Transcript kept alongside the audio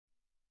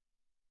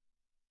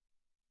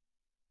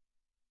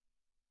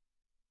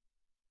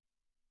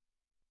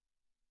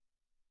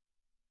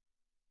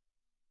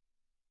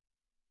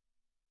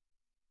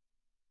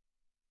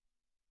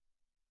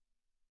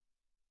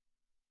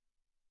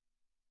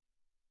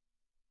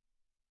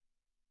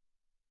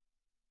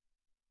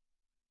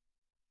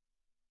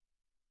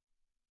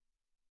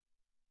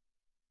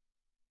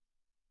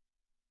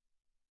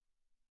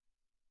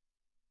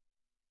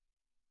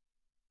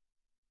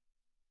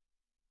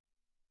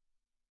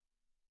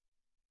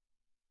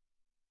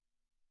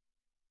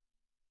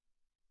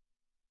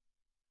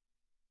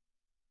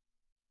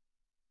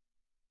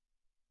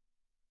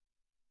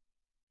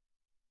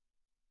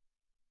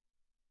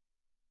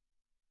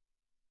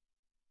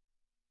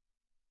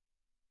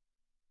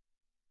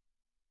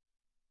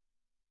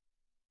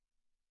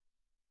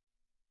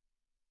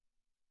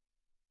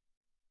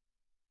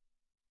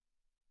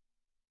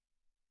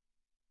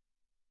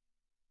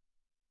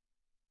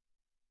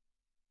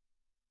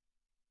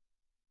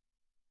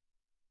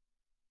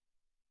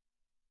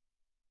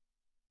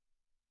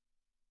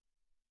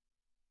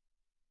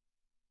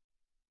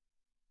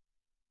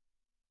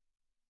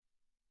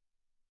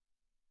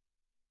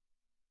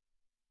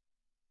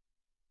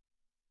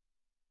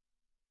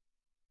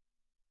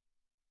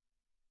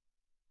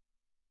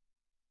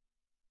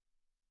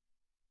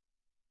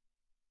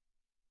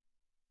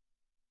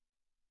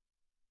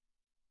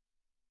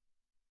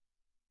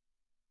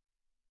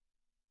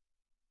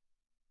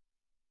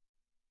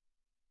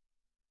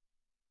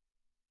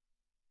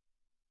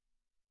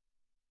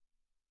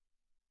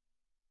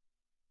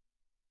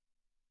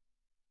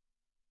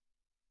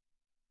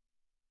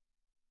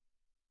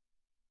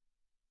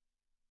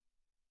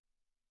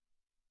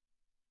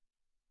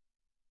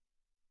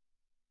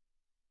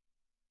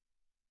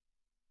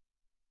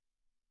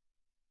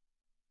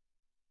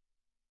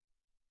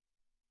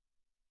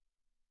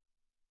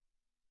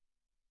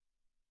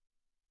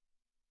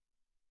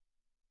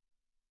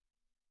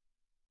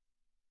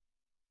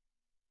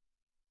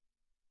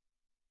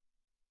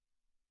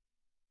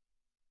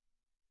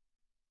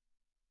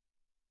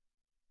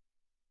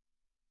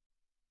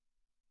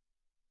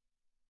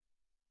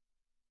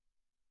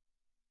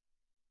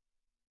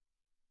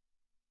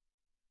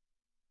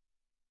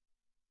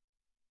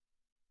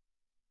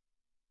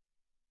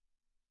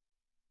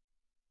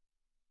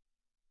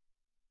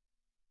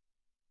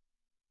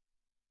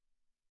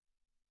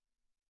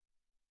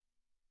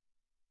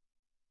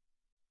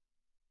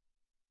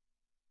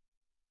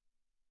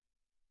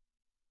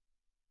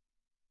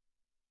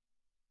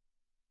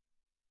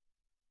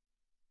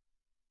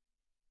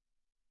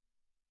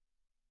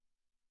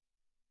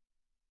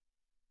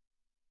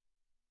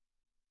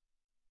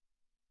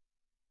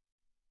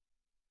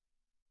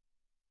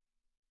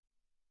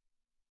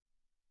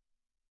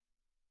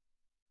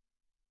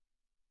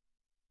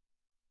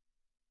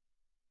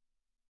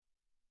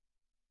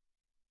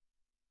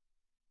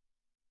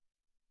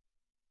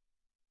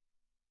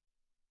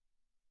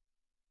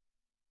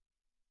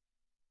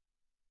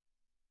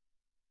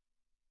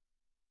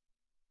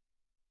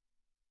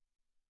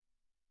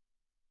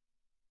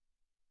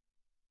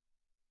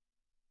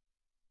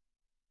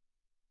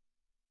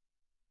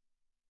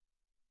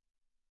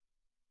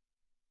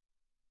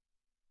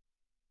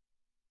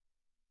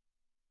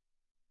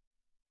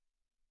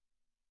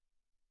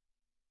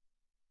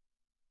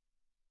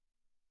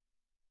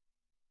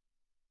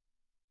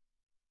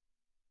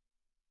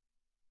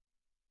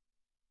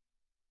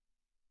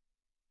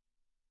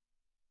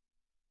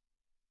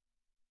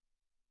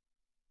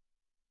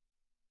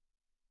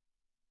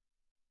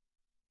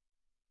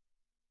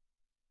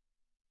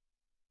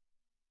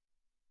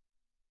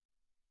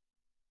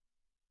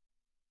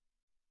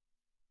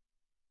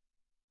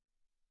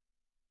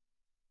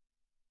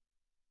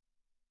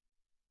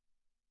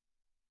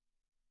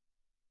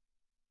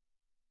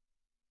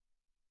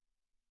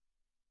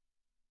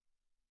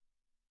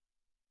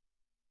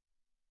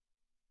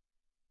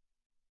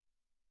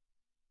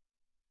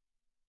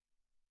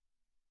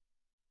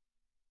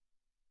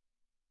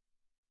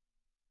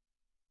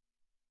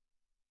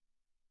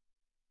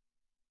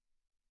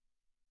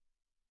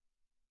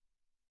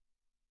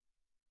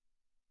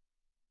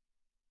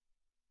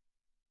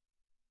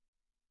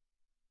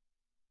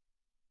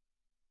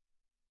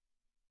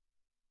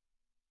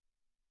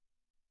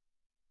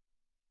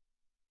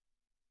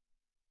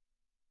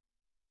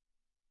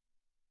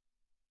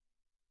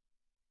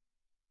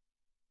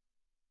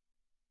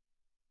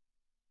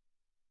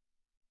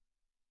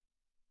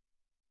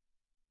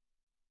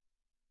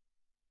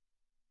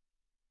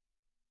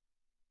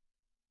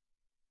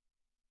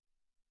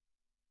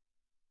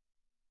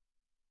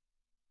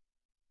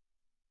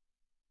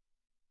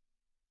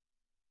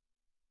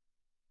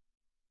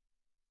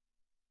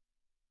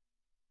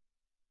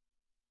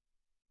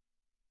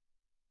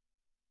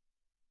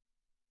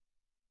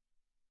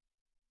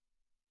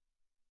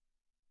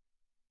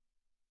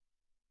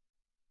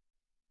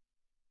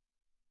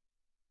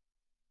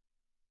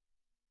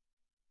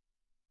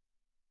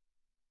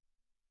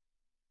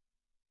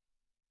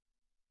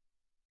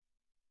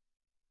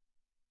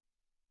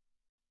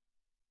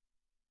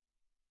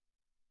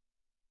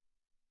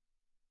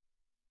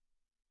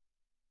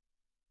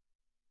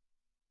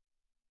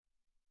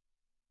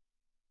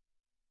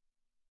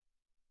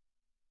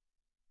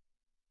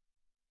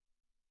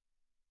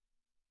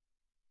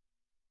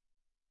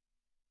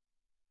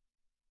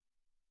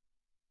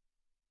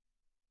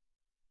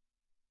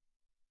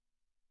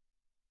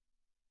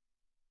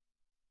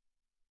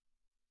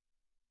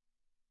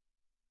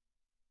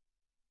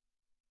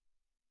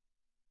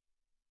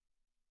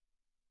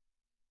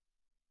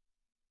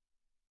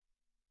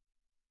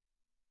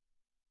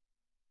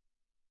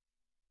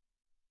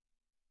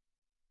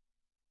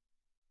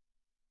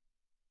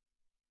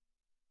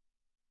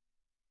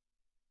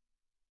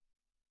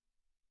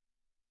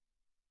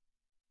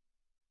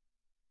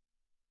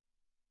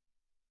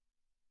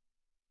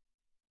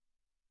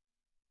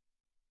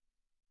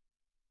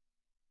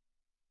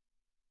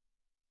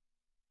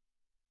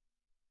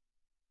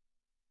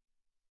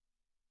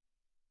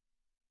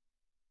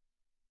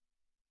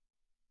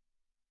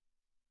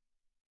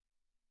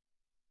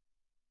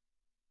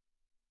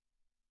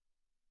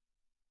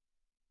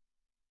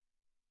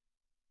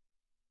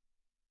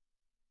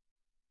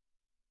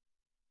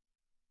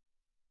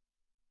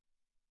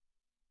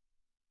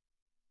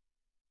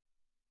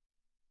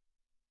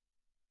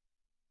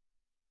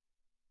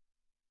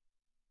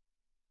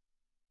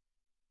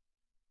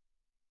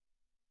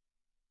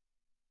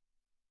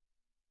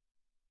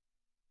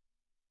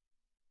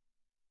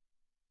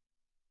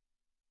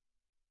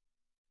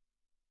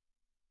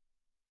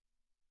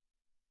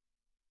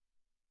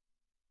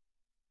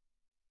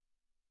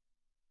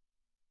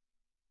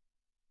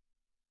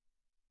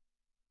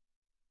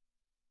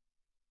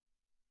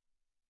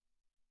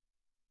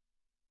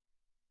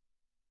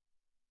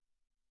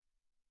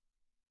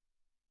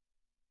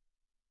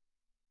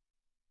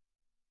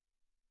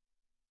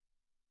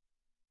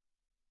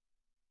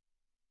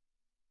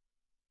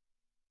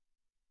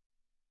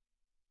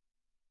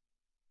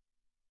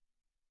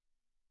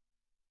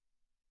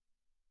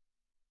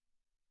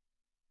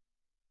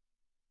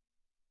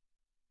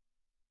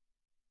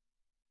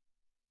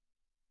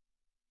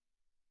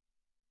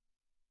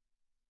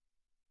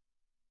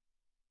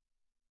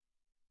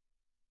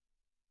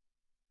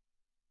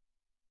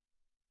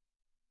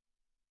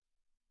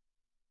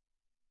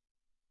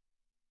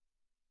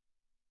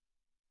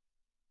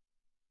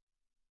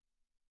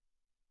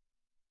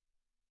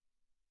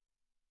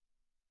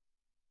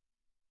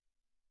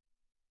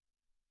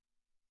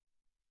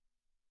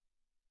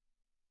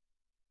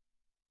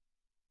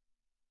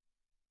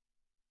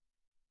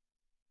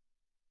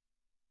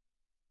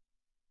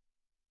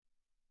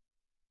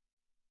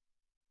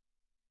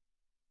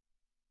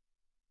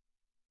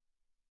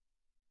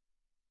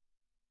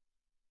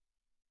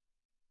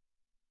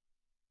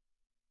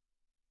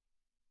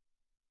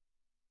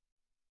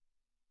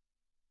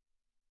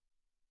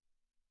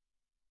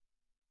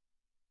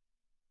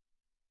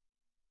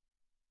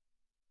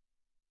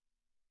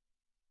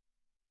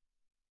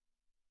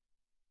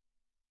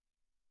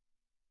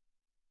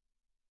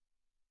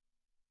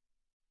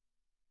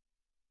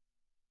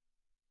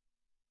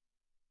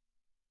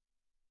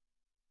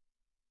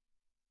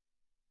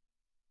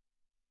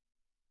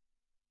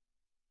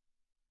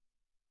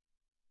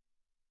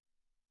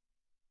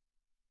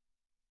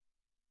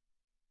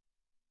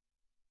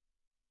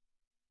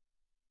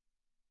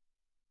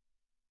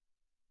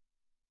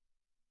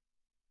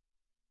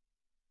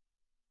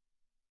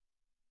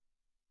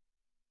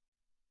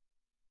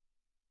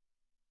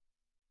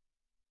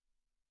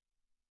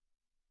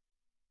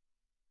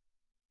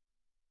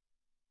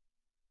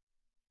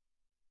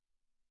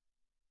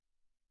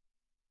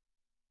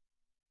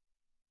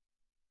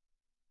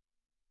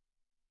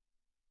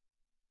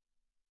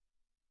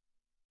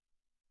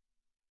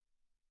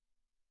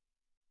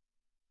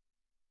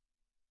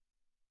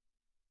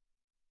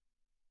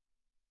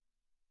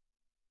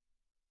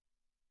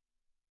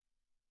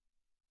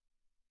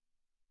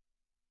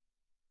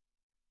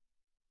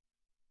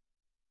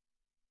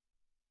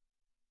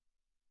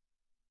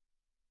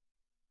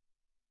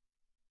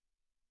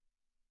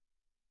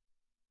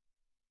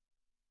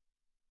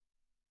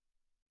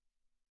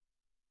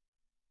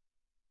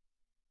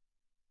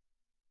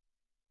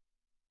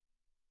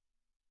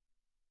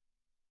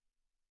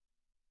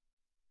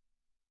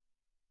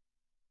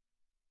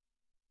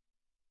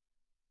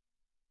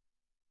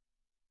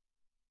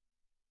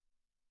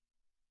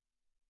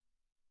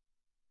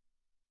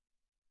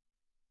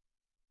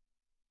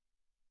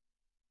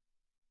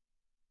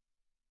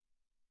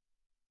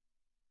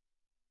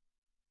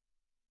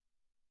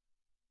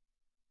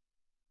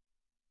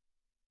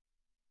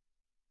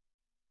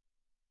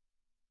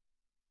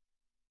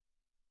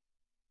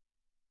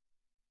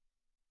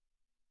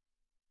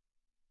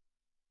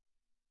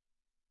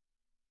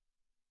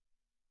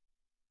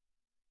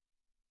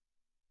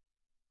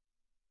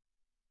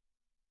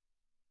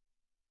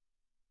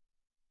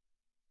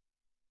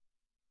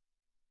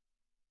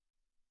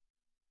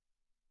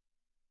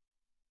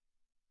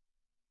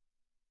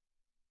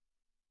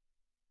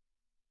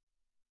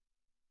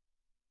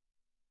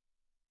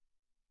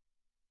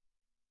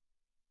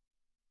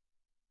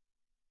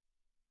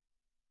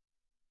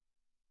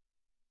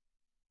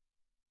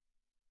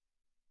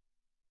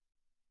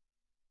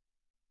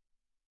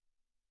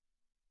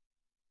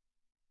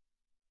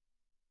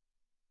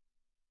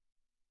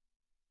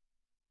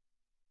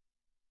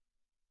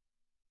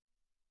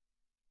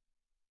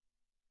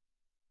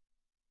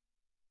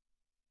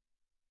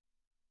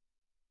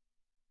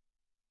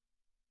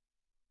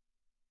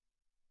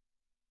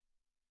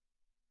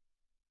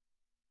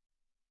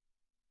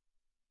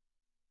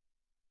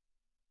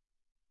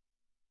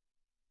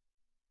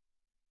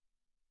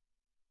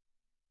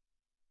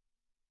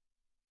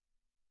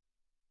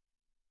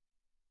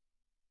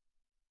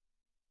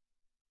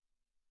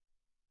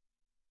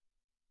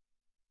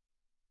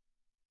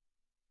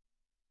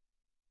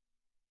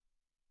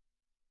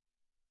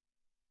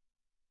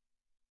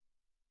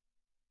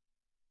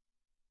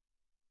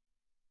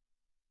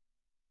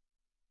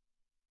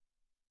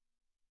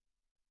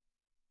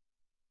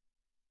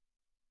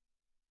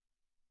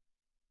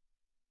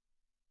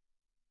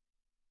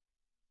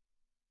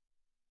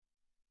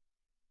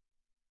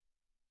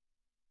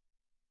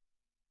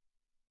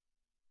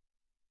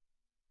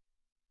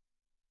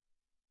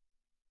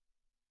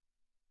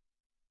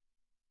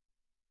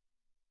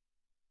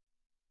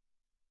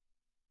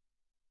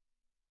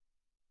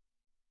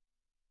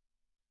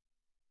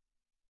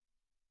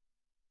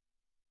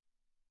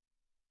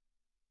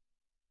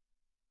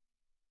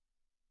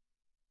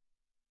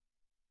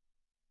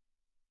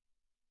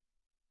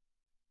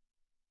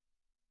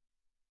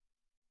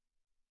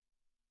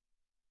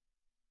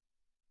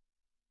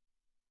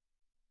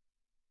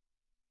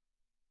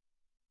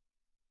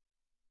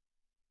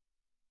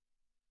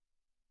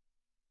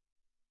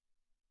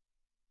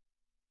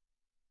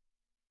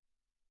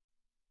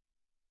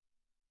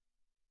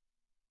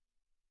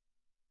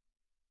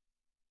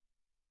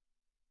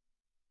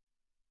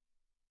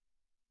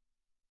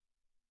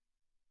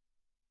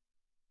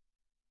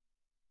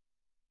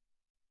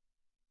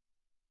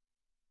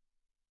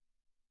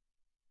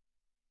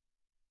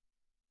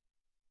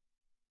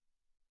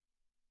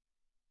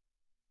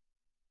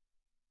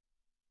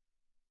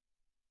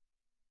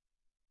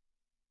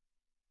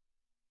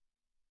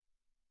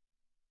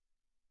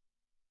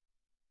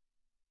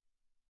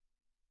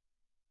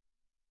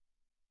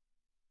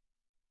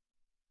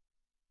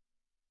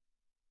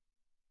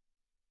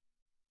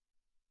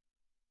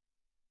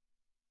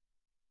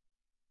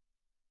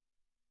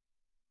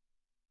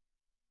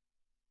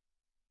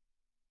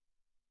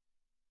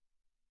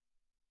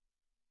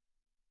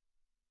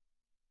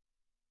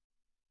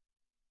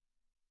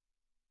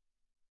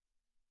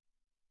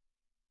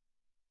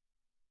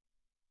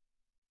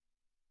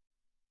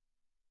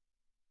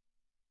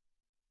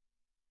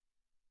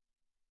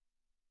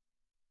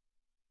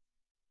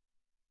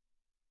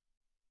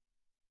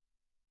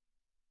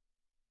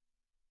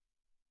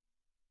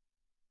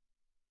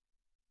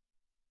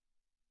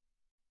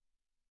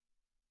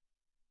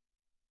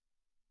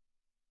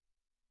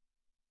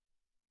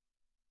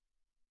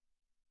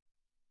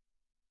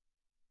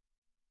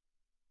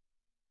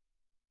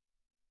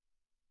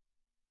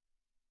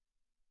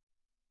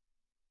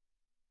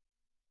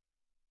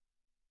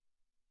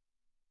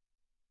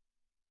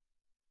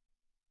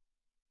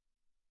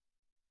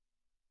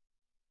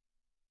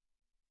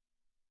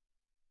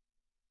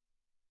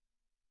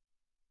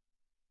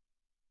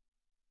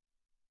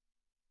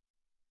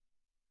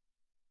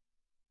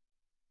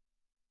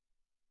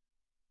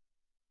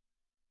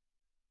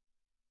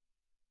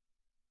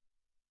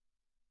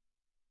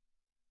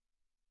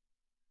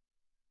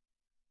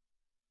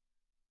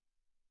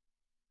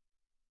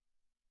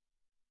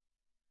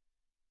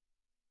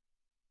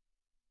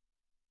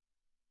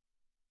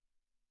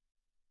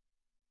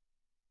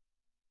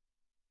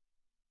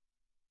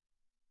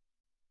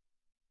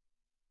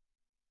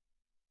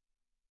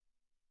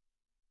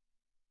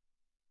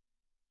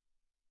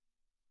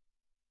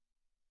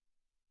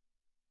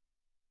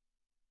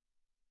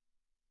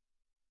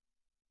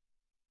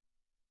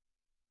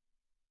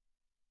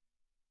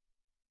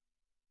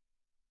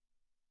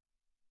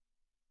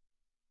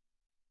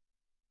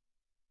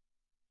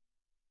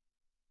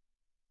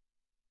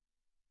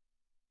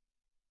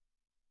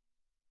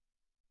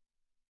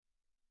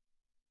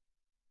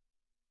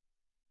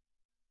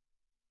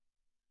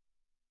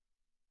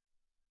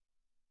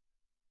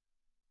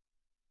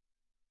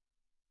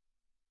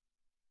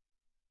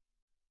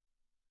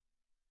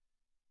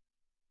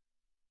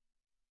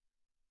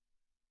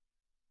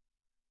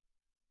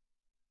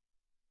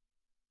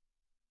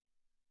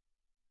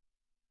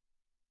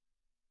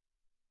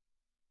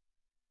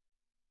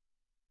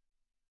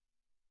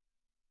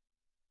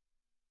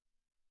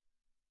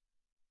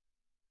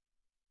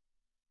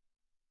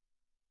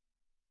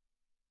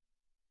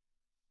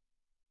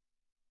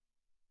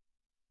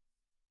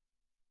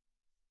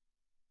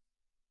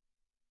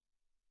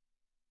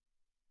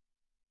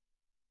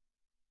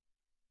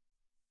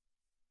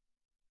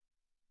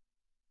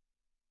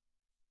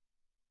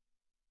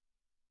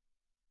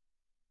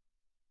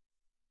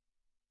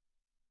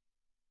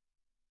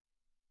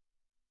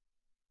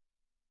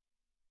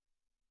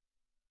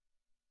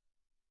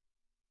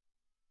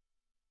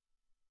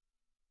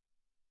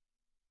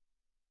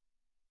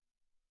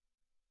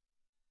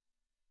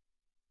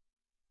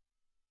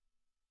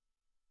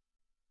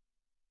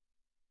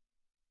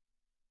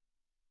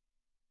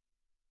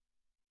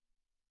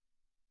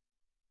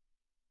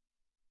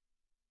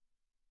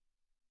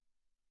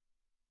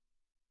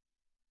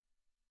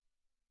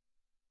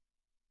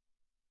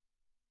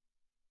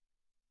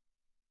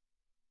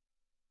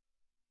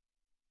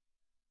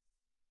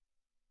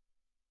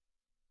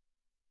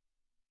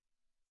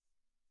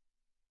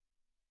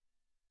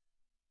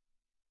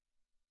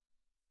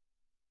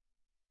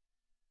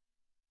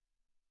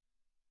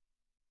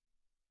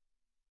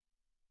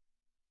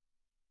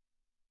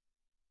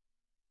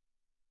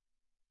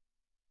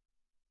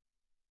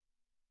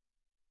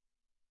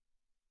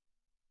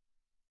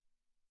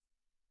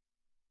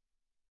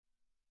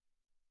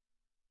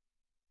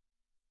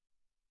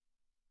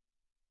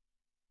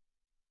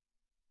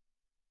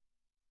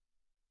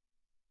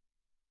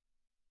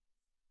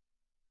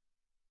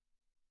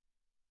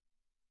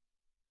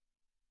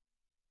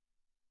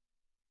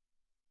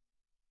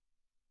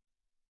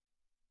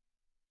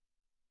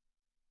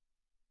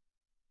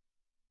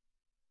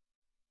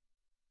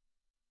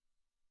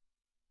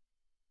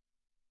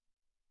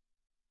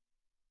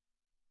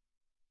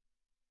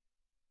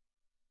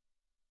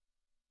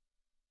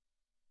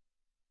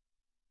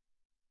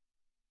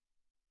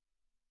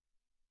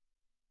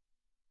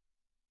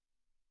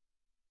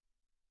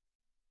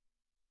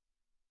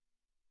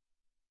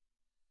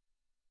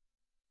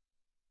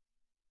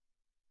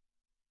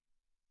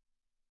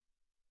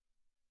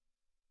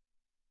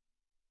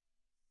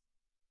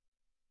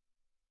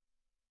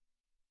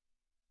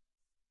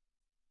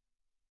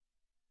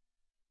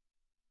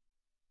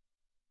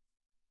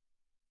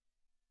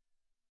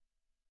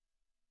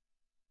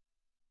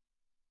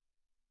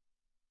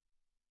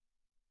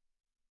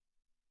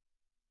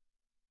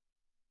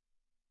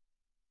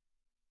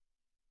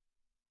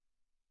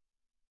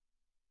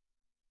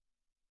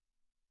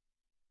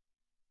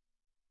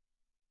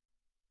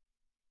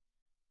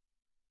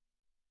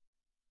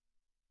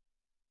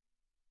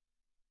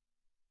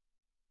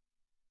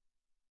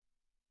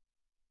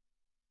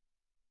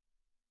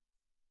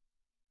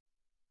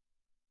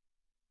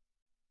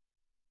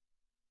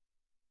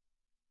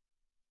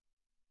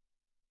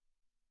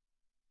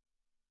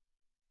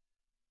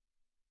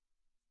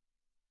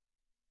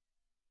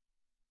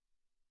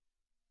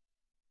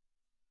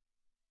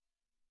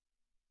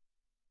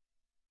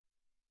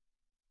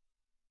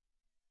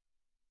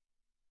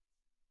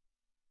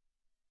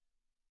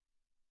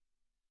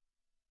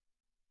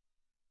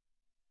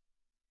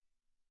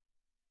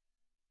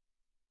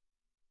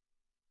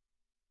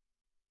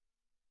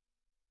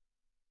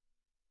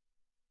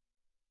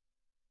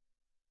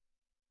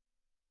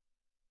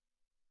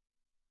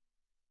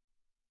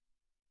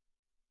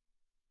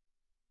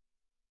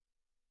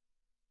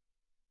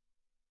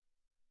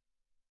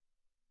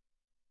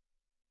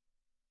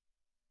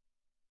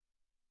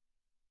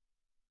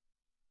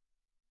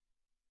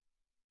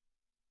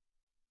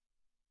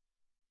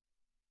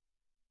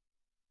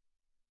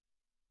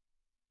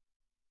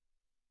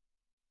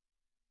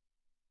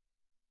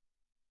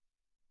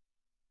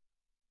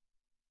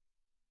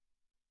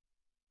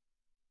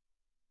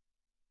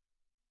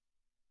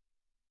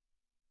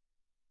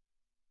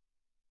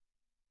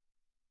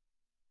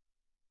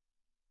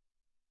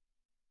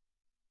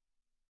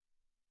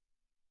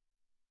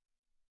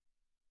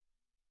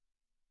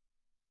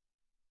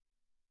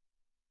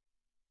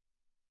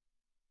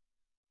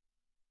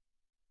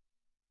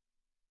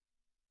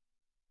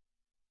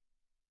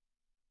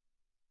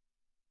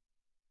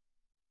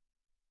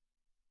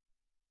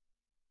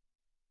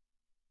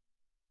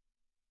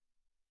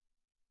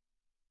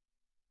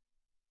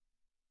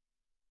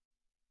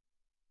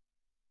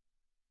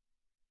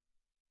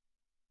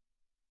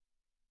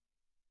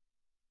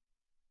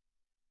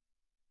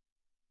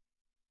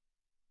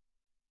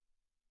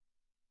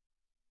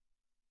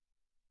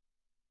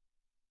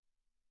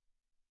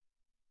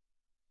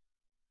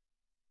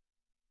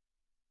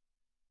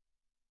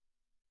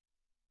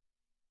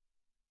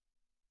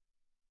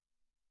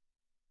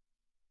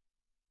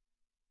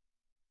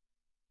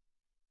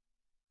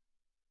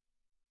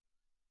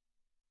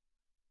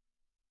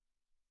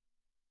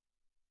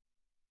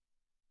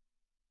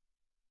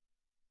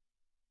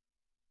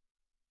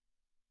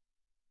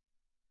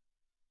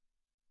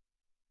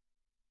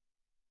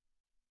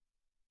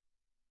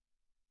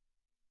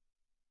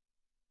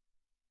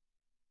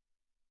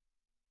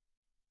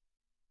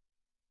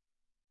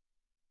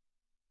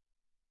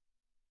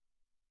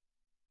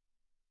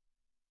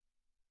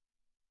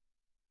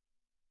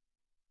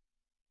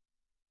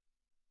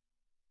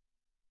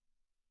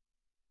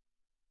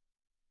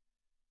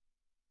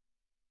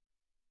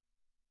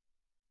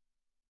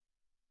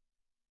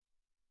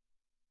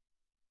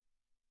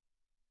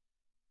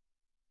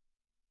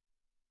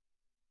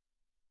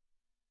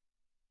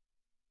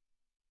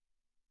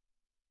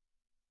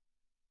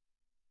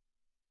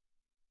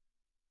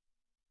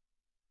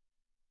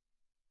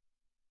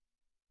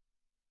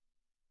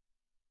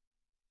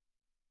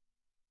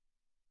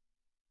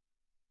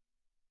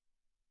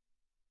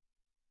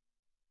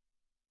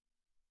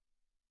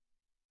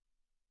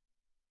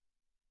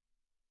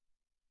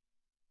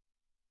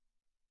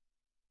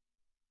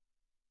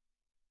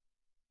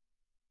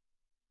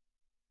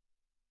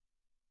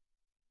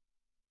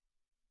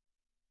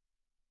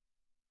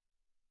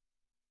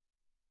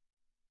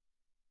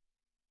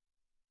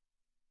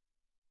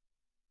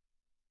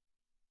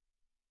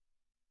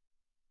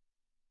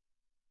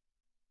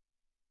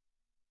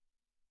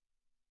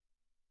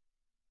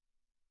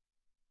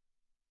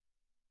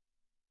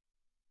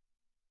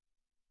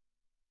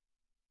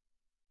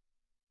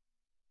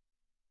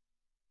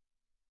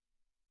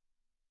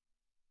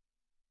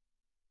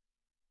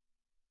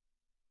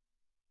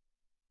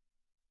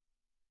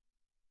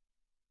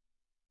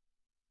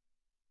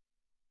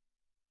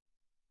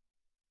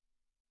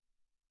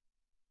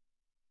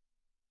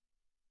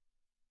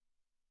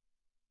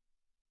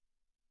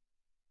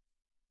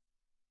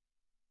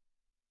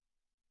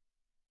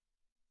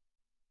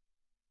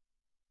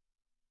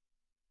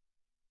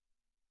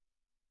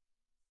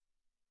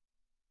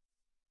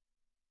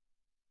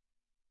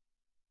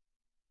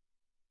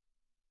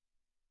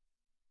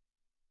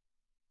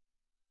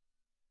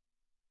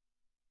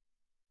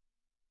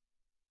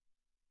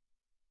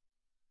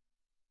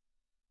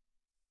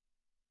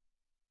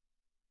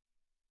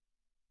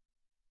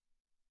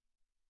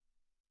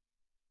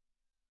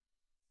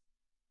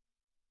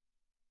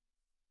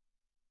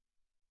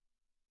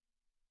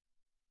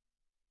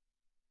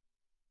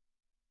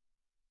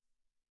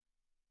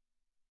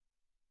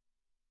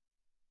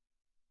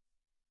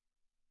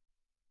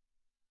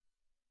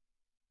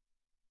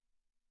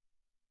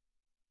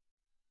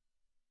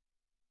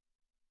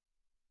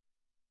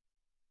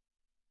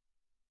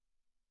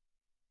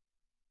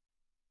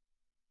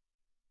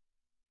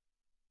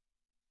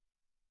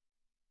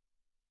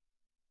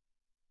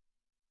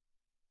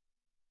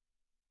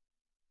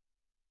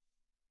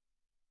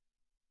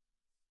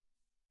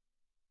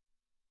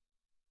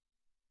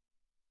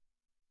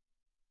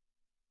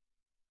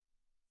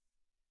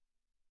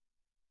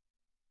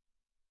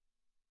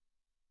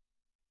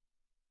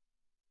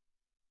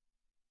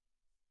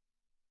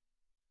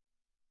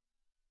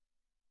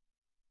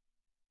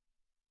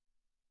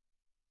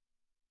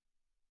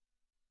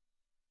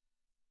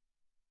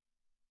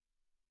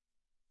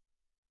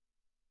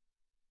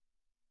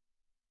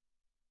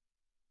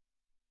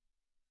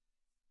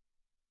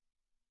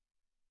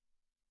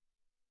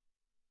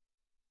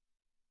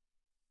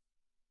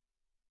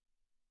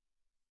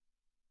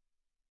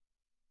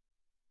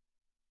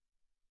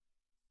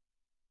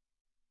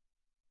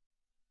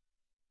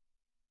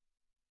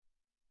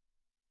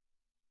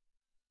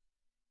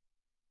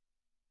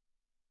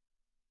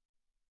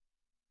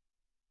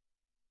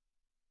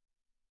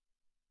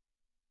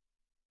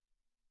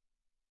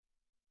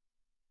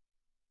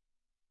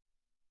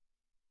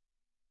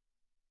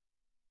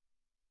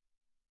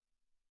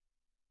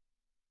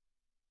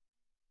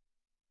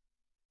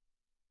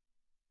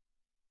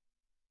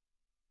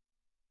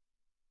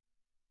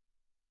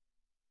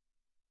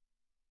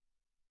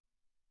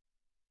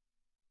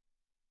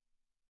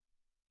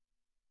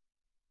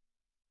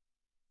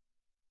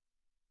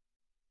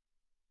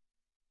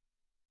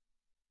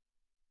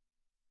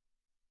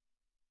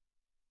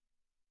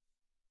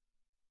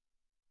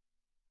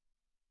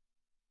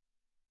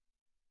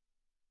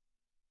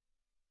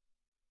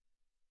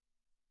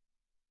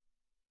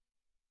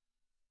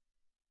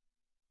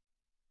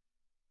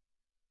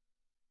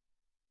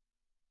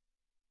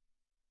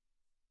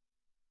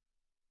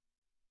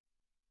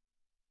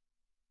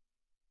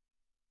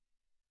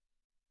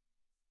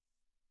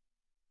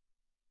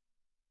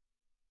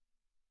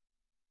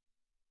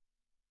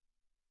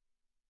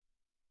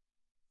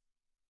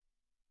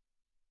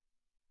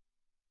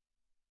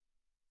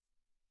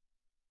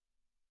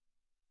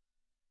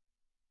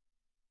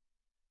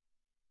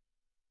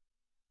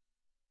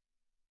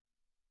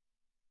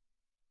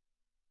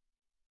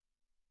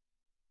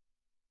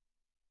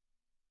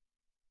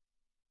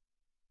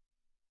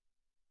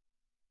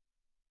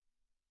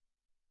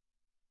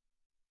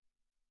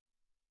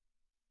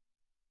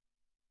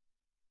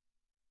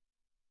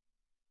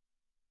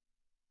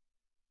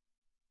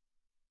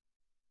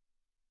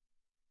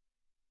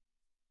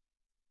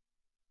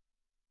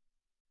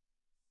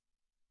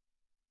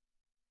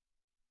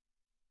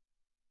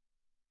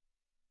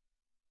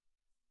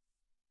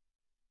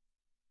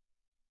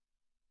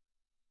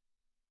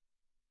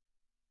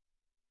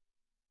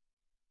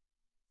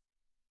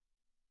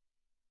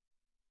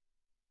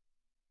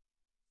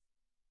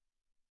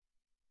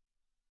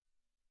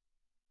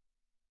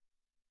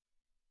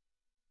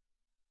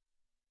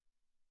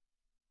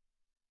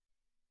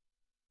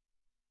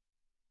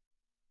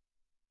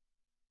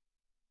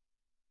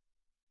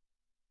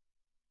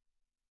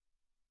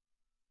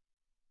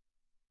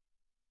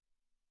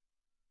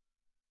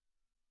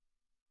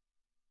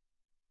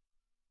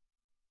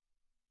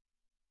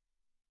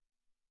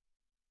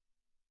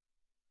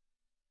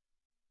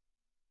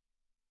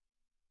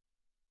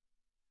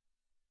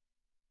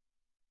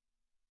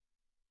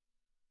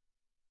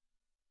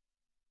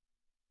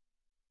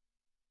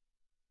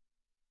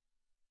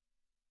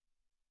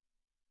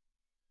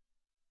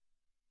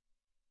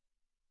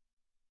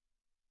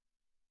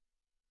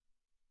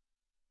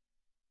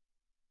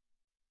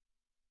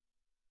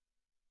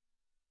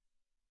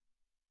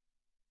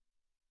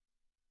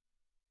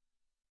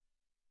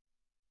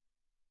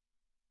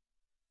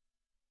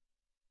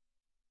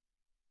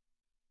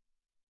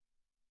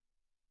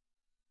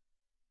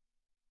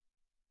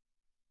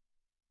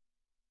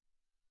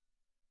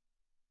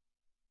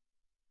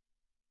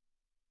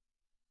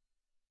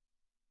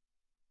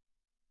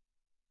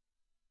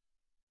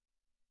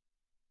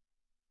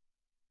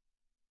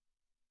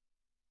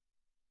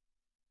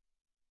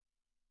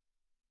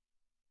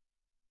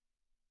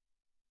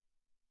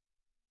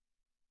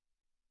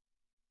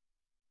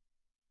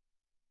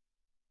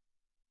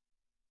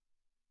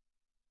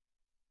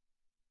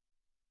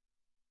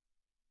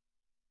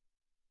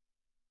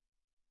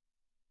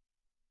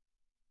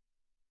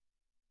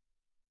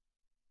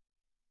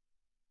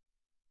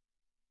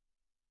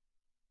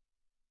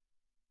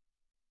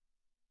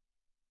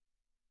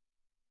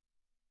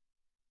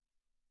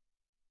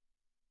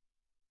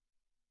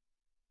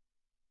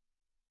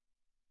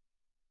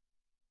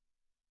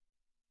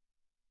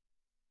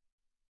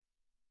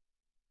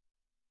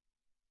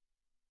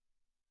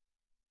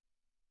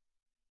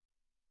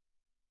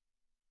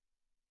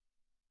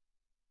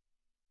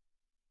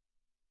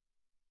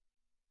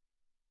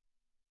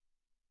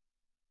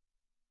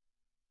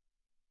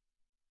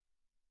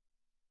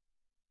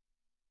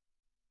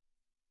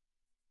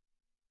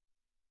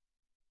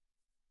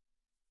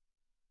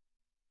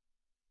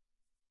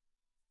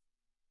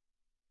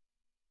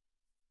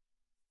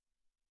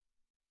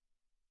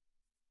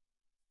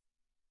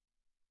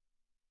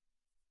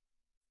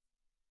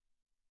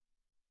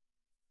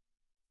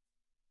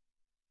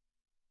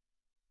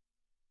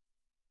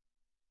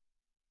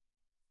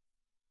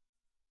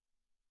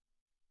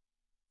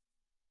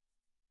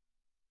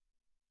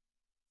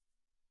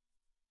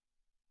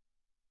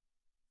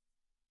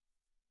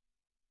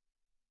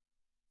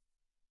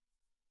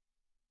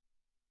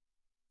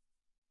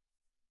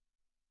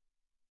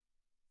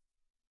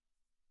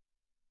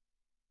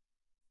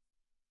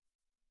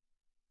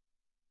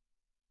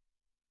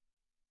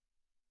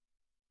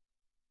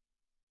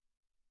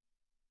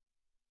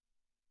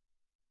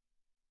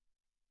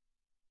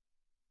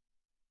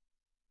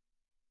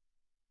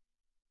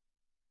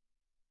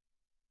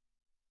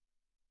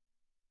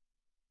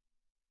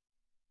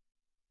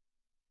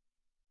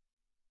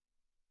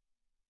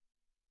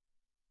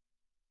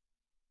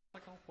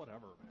Like, oh,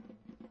 whatever, man.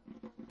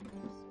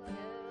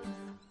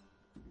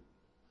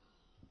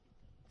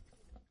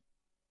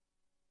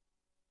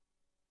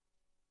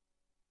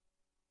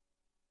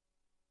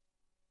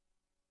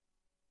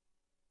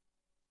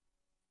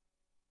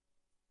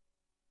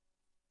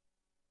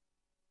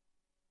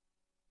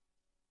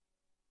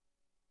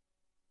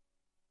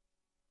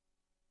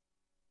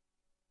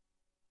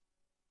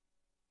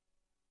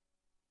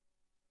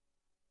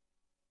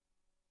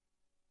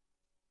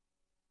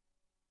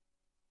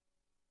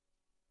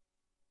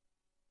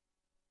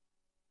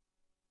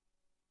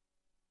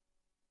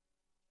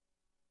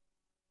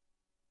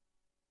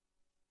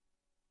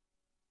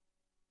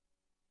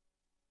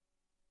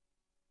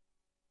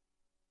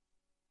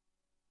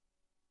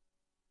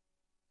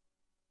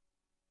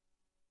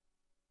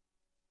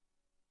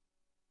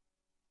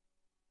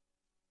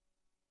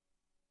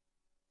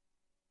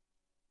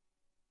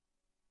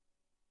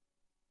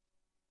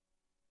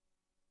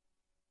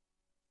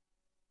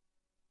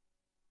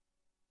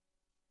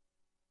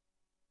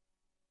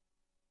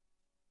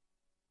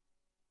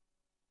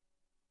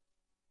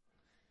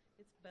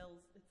 It's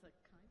bells. It's a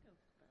kind of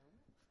bell,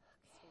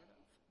 sort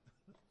of.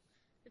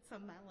 It's a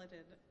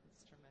malleted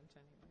instrument,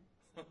 anyway.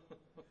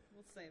 So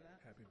we'll say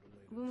that. Happy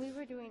belated. When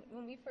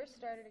we first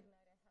started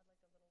Ignite,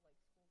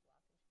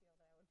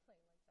 I had like a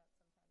little like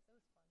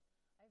school glockenspiel that I would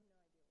play like that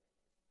sometimes. It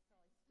was fun. I have no idea where it is.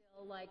 It's probably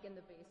still like in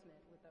the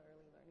basement with the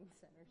early learning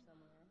center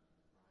somewhere.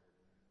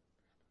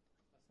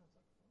 That sounds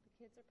like fun. The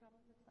kids are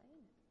probably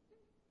playing it.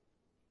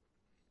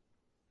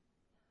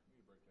 We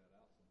need to break that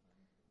out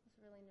sometime. It's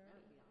really nerdy.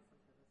 That would be awesome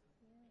for this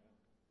one.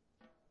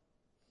 Yeah.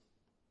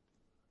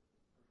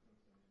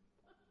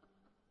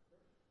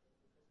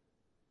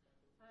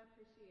 I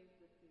appreciate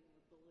that the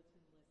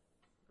bulletin list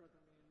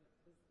programming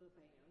is the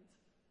band.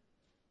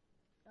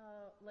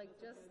 Like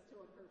as just opposed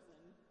to a person.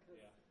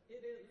 Yeah.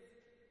 It is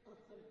 100%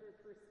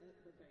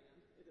 the band.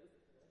 It is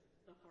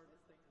the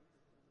hardest thing I've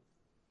ever done.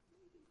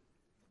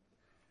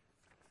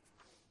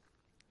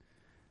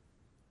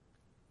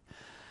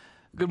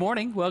 Good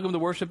morning. Welcome to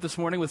worship this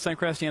morning with St.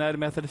 Cresty United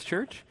Methodist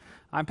Church.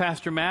 I'm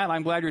Pastor Matt.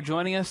 I'm glad you're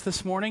joining us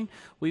this morning.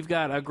 We've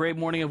got a great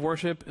morning of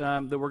worship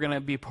that we're going to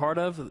be part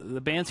of.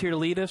 The band's here to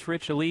lead us.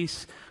 Rich,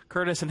 Elise,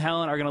 Curtis, and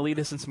Helen are going to lead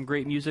us in some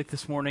great music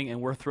this morning,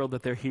 and we're thrilled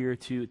that they're here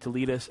to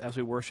lead us as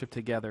we worship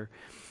together.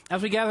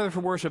 As we gather for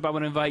worship, I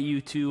want to invite you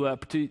to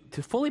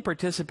fully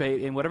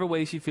participate in whatever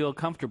ways you feel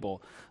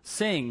comfortable.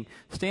 Sing,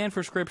 stand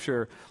for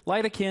Scripture,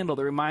 light a candle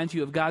that reminds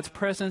you of God's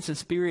presence and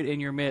Spirit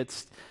in your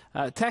midst.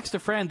 Text a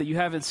friend that you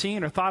haven't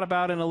seen or thought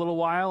about in a little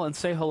while and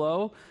say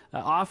hello.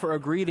 Offer a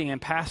greeting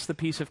and pass the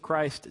peace of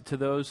Christ to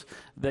those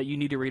that you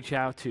need to reach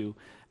out to.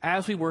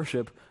 As we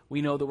worship,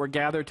 we know that we're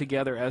gathered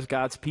together as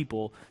God's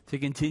people to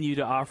continue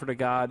to offer to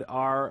God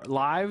our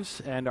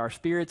lives and our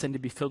spirits and to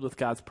be filled with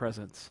God's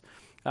presence.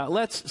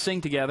 Let's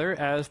sing together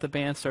as the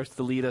band starts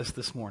to lead us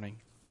this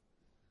morning.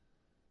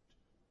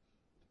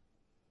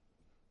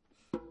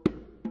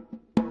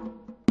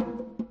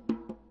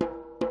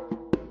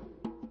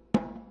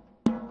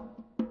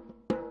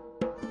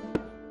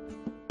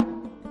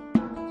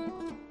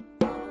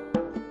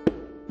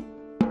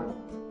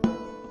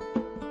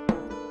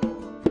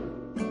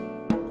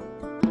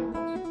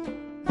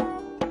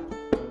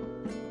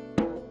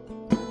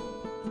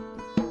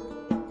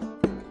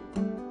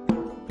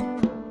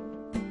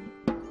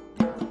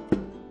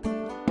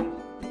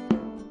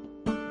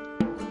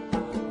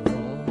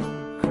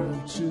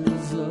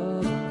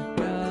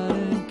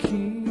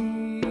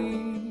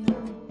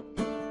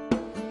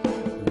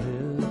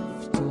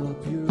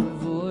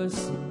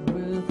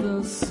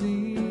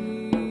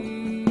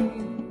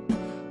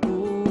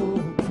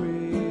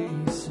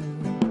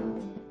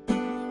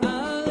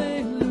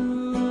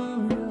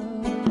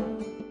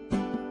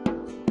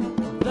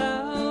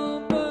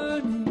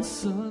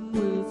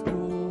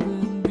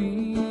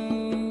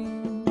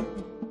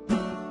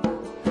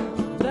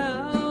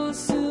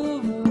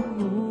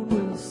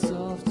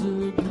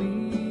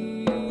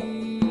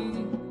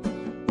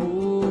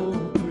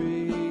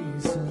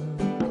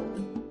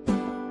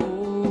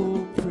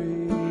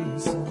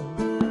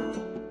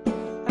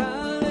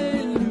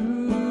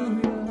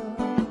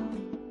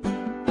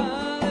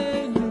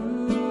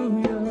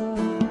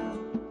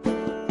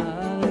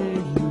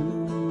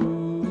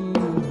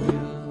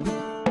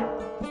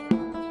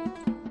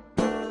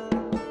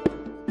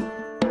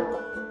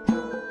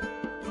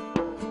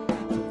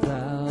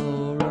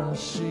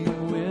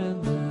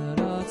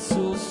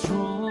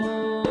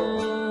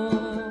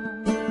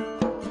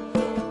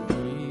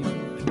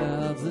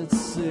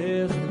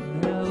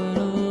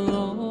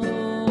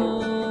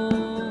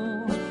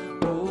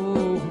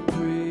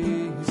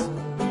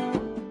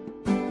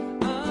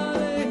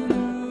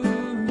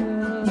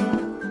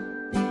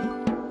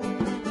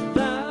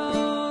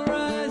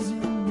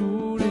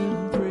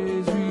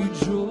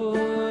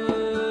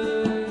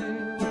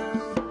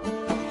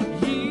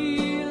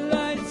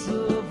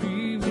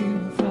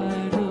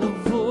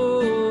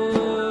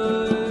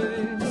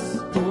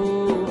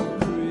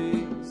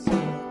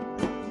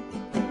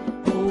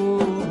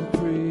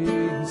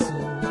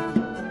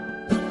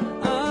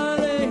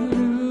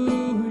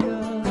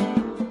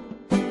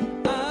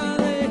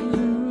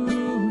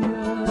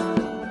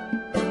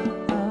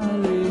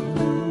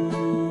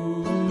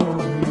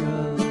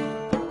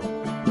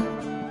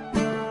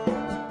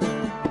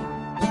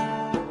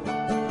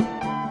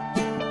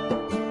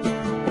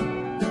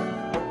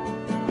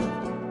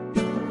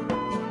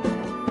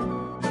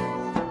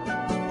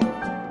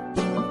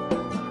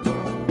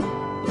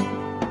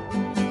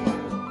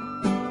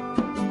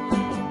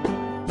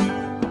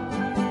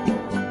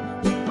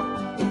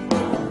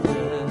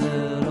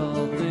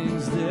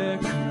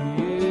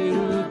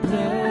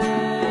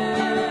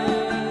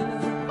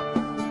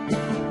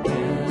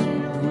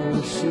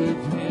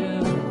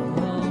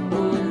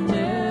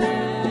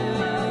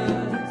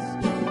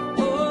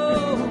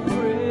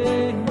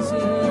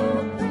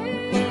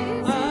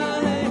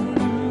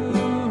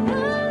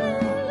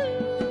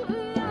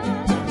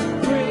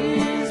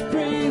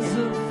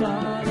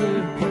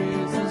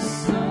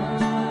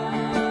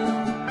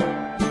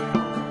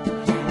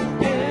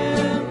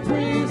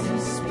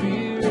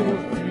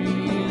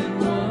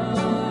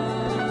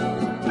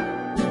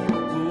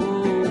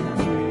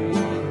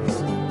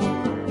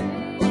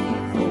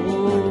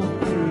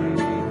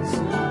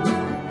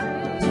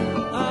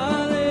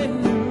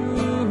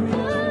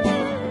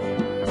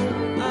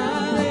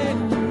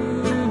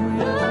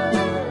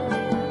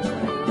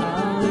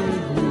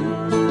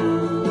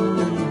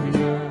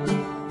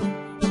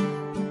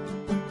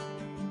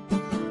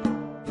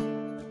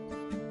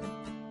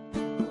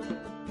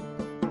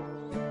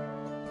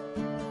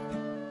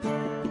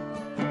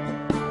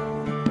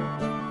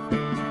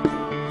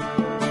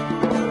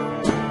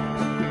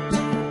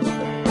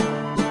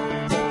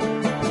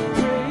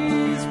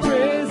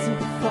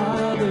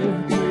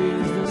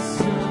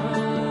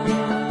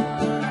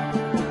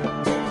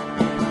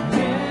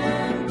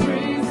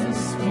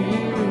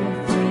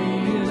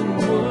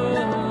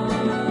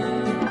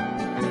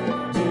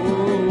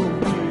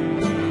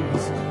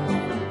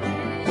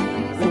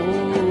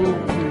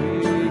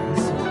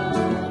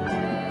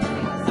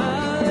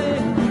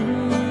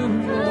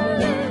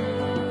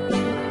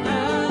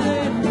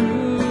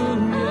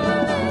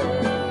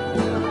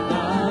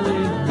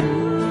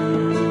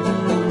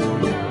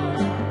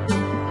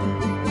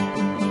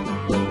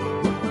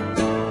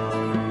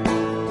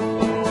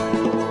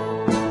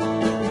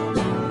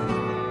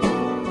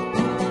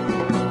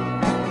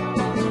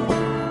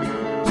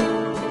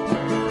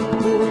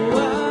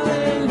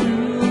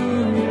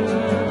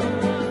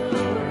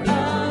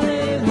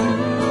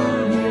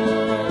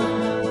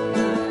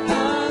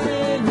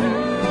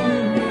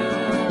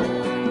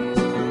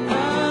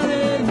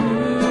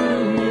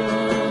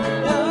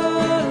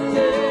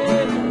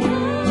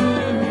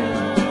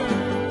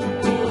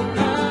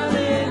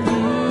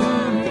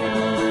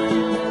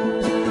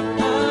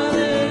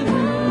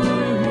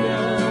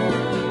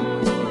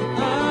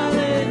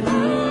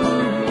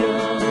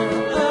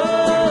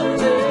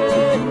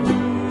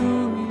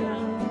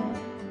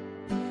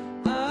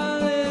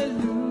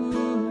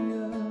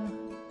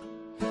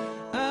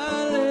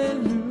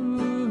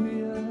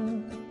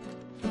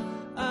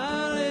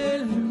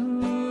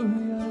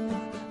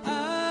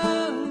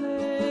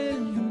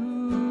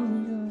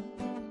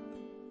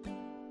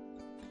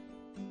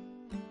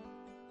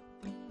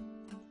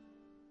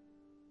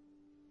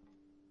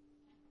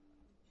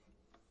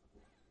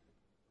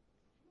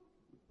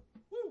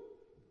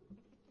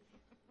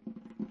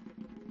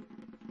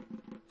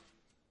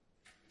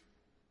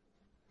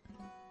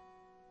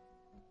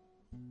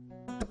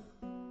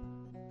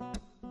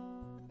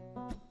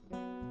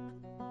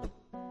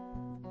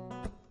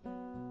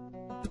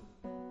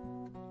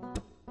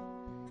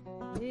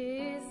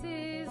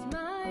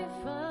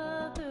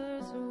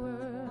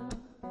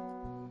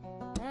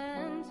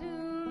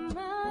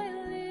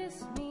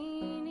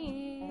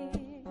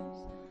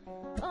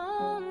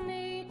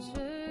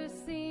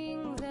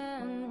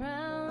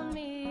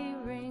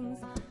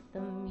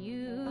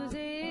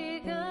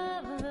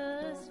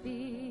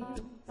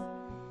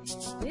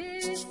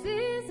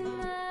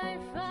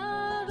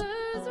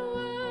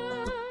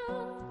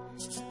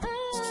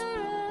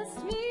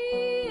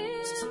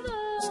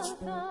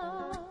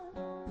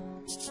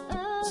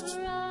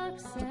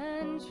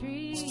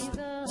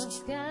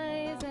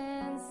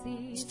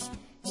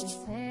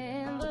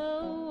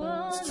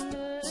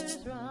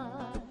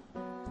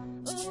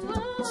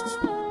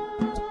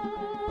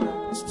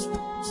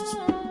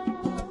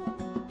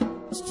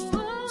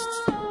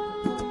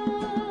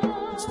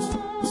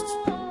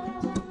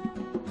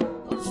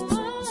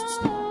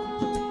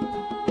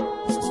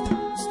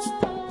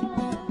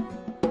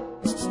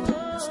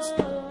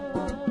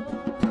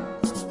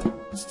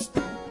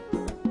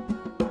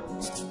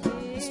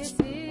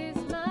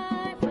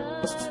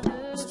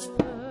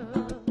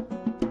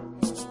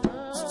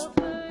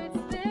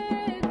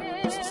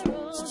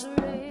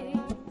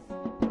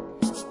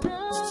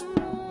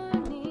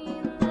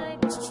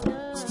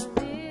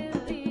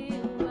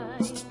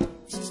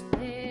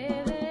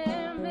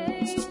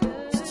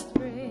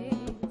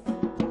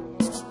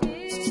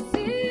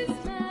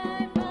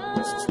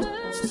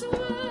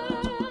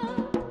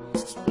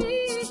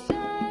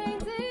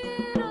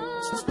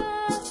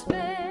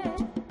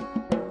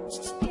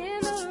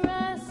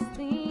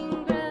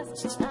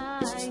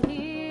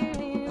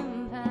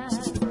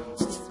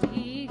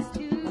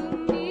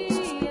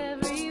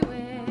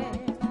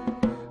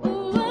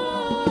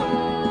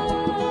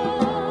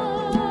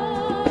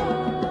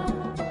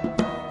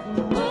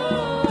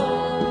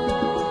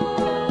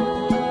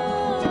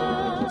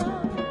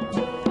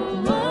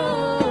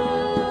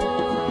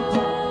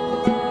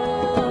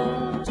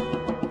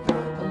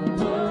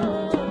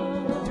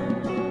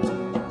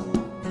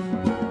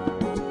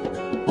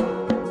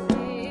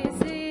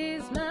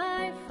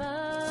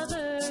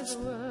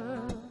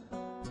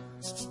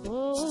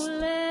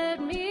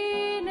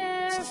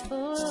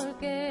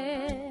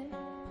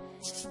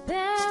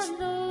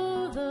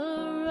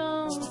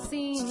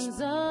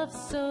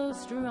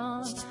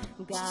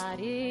 God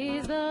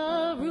is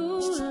the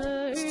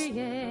ruler,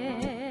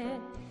 yeah.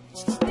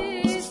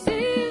 This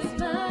is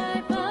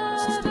my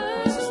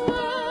Father's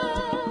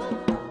world.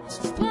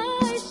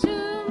 Why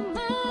should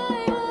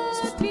my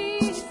heart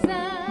be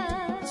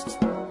sad?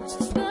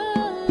 The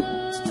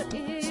Lord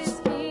is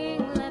King,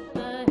 let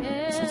the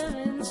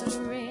heavens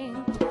ring.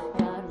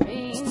 God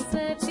reigns,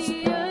 let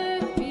the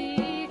earth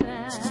be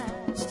glad.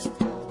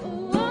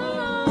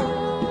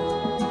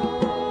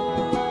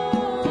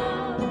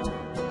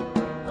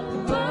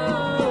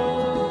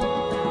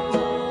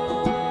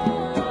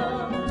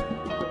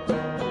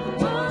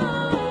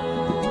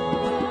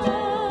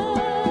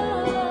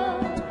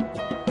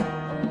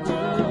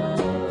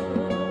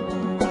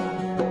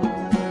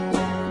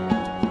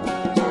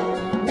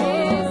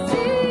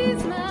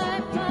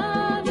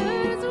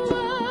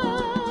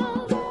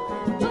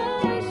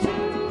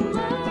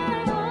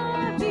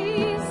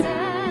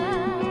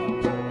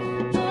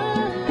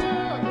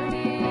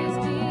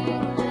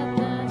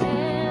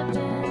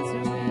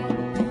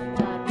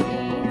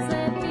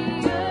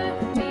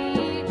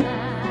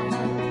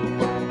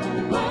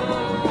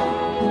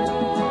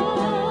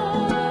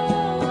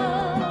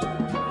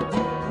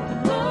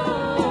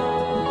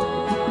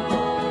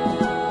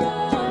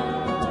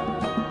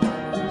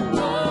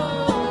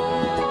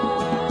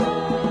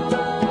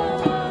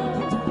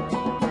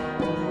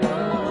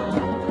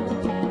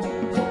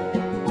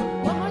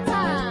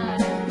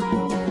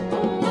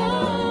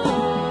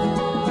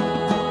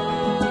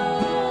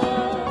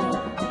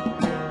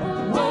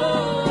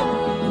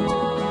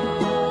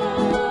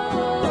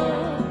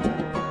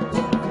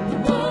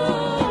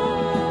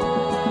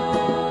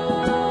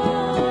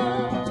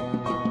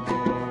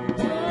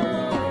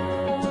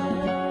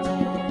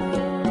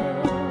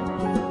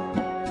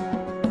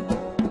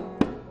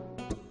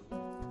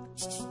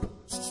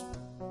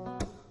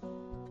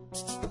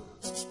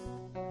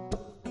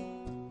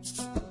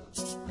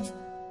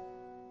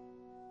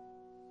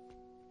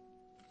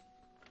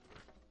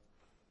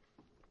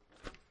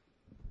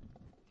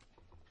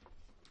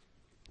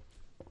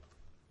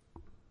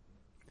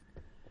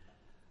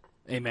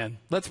 Amen.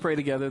 Let's pray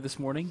together this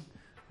morning.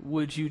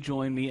 Would you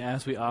join me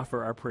as we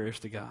offer our prayers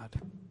to God?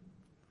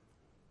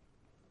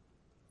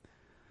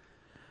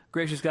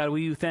 Gracious God,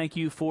 we thank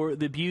you for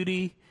the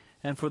beauty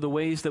and for the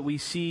ways that we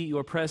see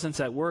your presence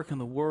at work in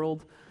the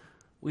world.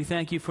 We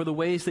thank you for the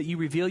ways that you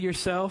reveal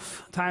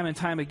yourself time and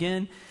time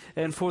again,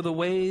 and for the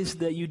ways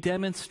that you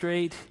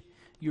demonstrate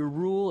your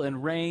rule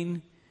and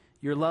reign,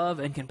 your love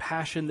and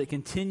compassion that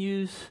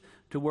continues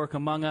to work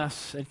among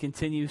us and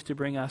continues to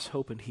bring us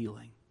hope and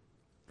healing.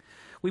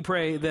 We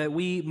pray that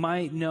we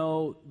might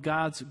know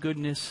God's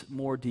goodness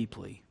more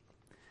deeply.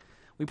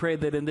 We pray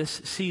that in this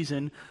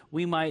season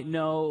we might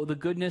know the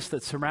goodness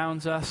that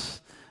surrounds us,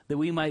 that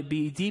we might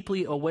be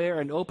deeply aware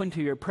and open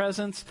to your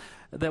presence,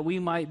 that we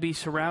might be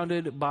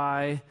surrounded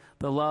by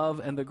the love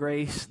and the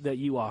grace that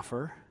you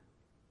offer.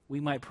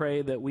 We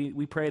pray that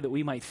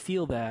we might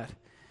feel that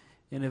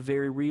in a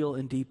very real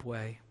and deep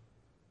way.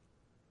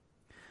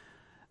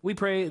 We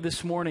pray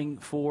this morning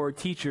for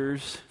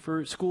teachers,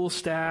 for school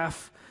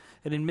staff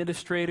and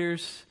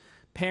administrators,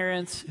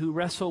 parents who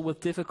wrestle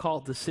with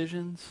difficult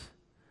decisions.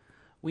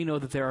 We know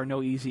that there are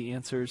no easy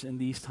answers in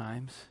these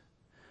times.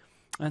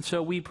 And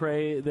so we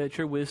pray that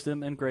your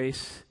wisdom and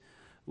grace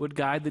would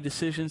guide the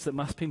decisions that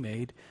must be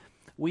made.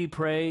 We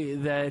pray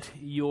that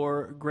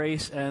your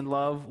grace and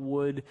love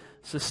would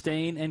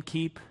sustain and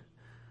keep.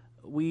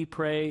 We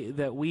pray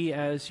that we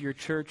as your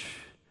church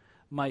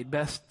might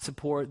best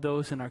support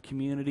those in our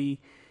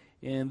community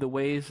in the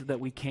ways that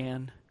we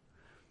can.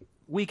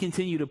 We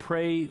continue to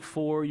pray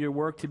for your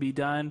work to be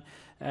done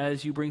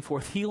as you bring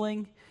forth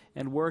healing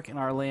and work in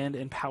our land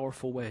in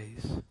powerful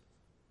ways.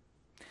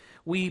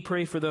 We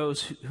pray for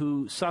those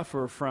who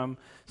suffer from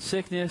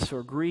sickness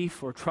or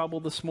grief or trouble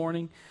this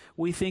morning.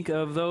 We think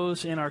of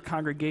those in our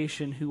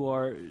congregation who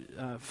are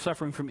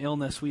suffering from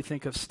illness. We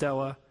think of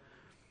Stella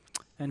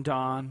and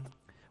Dawn.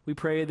 We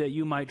pray that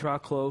you might draw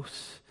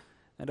close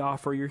and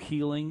offer your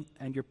healing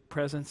and your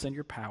presence and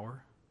your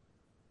power.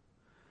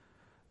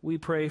 We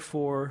pray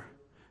for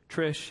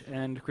Trish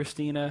and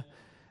Christina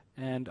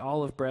and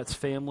all of Brett's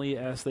family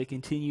as they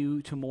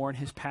continue to mourn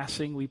his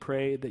passing. We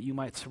pray that you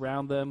might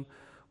surround them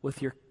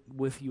with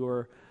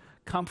your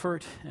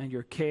comfort and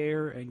your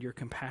care and your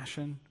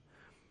compassion.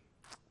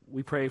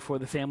 We pray for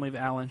the family of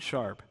Alan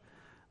Sharp,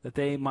 that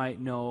they might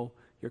know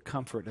your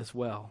comfort as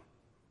well.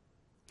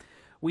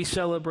 We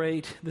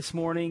celebrate this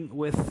morning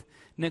with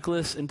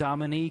Nicholas and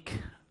Dominique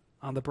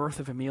on the birth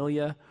of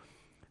Amelia.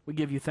 We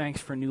give you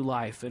thanks for new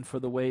life and for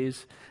the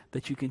ways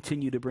that you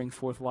continue to bring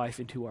forth life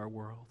into our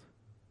world.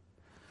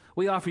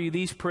 We offer you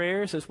these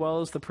prayers as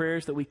well as the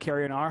prayers that we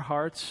carry in our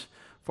hearts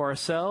for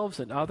ourselves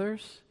and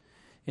others.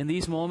 In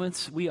these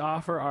moments, we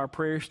offer our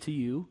prayers to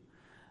you,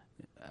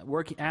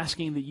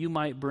 asking that you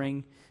might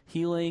bring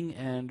healing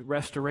and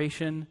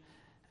restoration,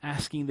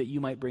 asking that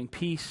you might bring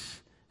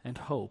peace and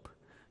hope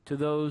to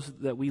those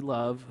that we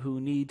love who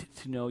need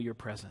to know your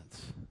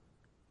presence.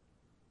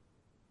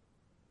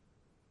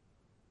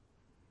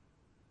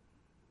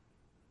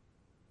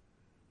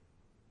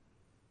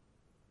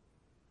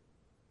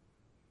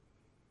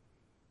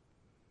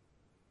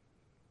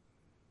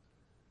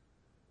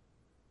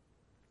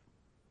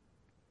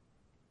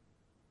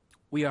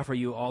 We offer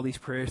you all these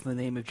prayers in the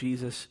name of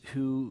Jesus,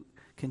 who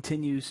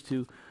continues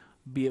to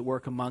be at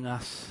work among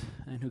us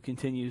and who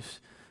continues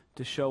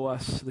to show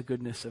us the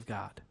goodness of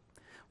God.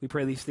 We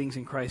pray these things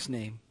in Christ's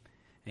name.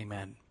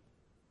 Amen.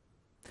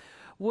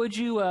 Would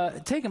you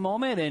take a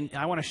moment, and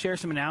I want to share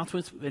some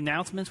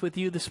announcements with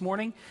you this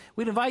morning.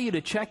 We'd invite you to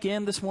check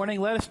in this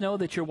morning. Let us know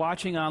that you're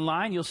watching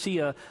online. You'll see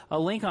a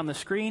link on the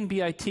screen,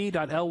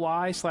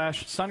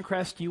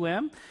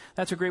 bit.ly/suncrestum.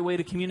 That's a great way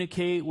to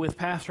communicate with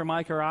Pastor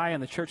Mike or I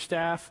and the church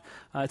staff.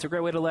 It's a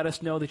great way to let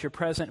us know that you're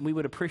present, and we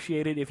would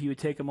appreciate it if you would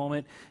take a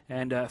moment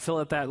and fill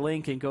out that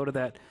link and go to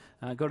that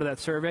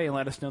survey and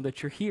let us know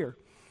that you're here.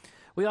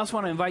 We also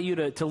want to invite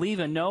you to leave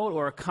a note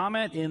or a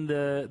comment in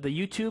the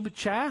YouTube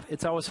chat.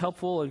 It's always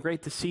helpful and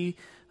great to see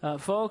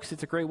folks.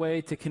 It's a great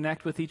way to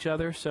connect with each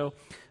other. So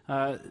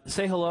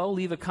say hello,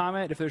 leave a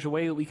comment. If there's a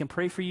way that we can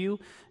pray for you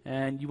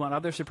and you want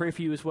others to pray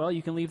for you as well,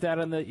 you can leave that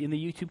in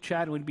the YouTube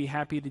chat, and we'd be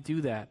happy to do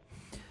that.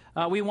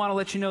 We want to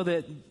let you know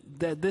that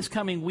this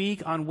coming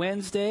week on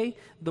Wednesday,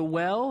 The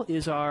Well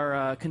is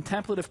our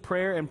contemplative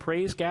prayer and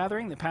praise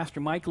gathering that Pastor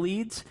Mike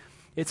leads.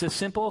 It's a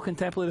simple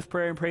contemplative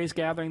prayer and praise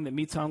gathering that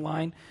meets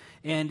online,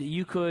 and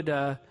you could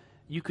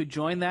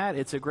join that.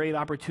 It's a great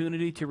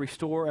opportunity to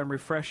restore and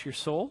refresh your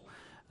soul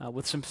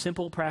with some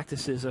simple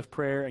practices of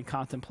prayer and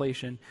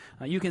contemplation.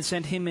 You can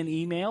send him an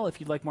email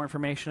if you'd like more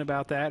information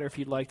about that or if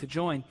you'd like to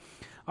join.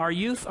 Our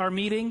youth are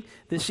meeting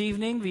this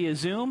evening via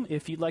Zoom.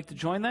 If you'd like to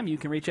join them, you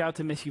can reach out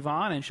to Miss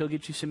Yvonne, and she'll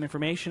get you some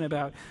information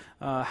about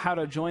how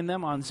to join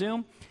them on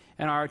Zoom.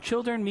 And our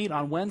children meet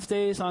on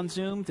Wednesdays on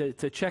Zoom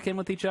to check in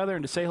with each other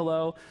and to say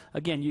hello.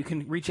 Again, you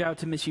can reach out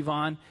to Miss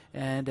Yvonne,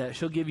 and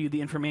she'll give you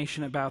the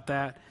information about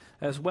that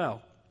as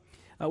well.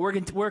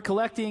 We're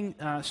collecting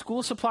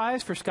school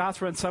supplies for Scott's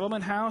Run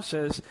Settlement House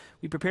as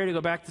we prepare to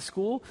go back to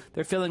school.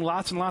 They're filling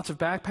lots and lots of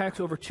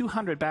backpacks, over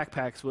 200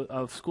 backpacks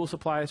of school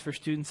supplies for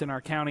students in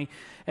our county.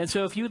 And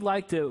so if you'd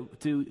like to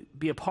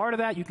be a part of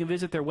that, you can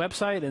visit their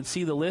website and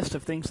see the list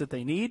of things that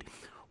they need.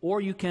 Or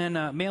you can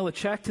mail a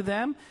check to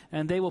them,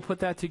 and they will put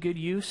that to good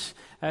use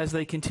as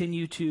they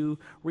continue to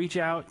reach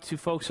out to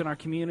folks in our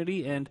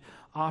community and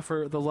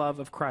offer the love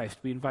of Christ.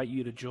 We invite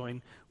you to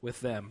join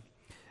with them.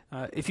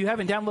 If you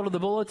haven't downloaded the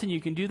bulletin,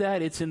 you can do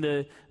that. It's in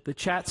the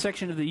chat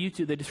section of the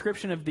YouTube, the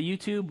description of the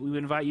YouTube. We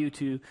would invite you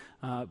to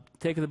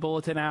take the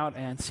bulletin out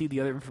and see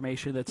the other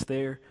information that's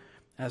there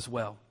as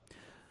well.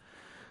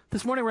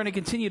 This morning, we're going to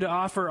continue to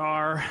offer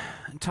our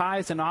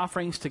tithes and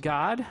offerings to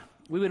God.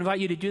 We would invite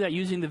you to do that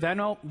using the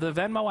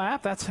Venmo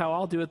app. That's how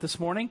I'll do it this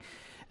morning.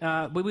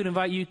 We would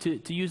invite you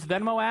to use the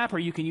Venmo app, or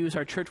you can use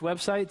our church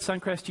website,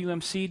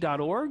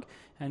 suncrestumc.org,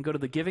 and go to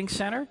the Giving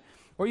Center.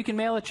 Or you can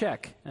mail a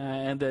check,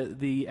 and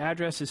the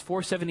address is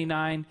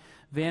 479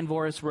 Van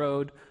Voris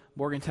Road,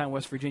 Morgantown,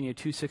 West Virginia,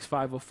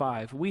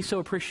 26505. We so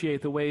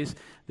appreciate the ways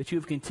that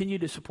you've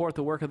continued to support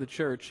the work of the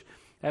church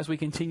as we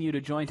continue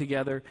to join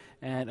together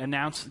and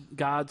announce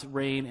God's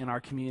reign in our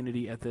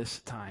community at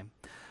this time.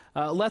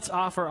 Let's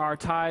offer our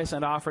tithes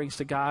and offerings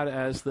to God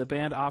as the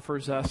band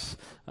offers us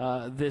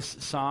this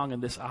song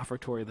and this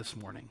offertory this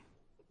morning.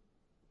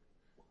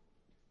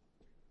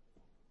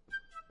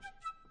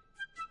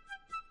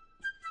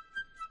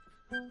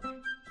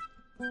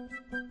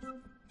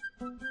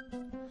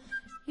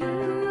 You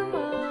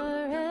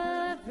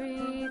are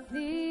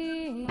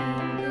everything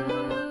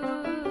good.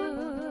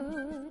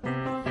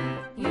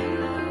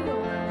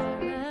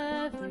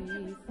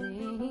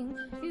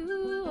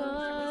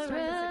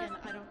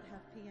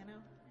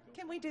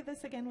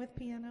 this again with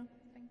piano?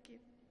 Thank you.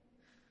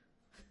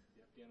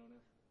 You have piano now?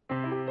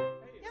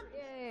 Yep.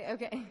 Yay,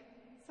 okay.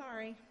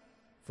 Sorry.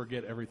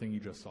 Forget everything you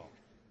just saw.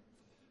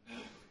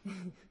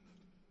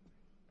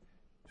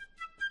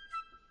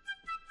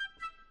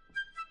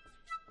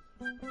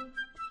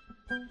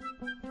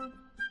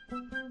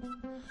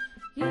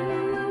 You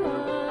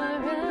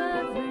are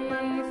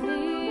everything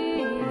good.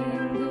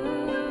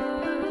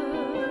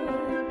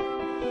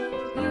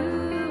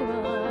 You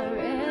are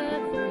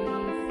everything.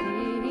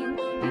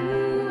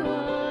 You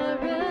are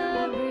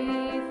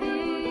everything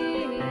good.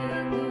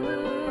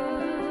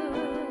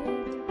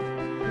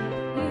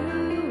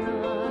 You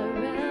are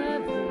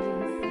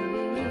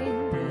everything.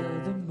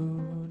 Brother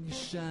Moon, you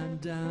shine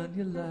down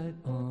your light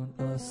on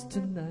us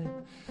tonight.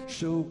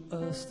 Show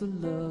us the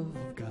love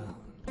of God.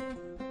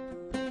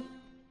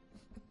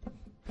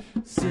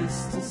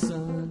 Sister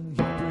Sun,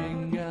 you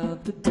bring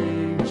out the day.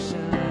 You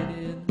shine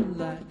in the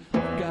light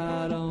of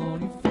God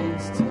on your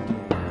face today.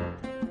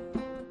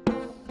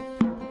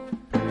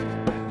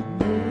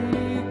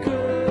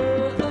 Maker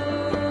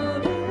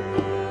of it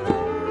all.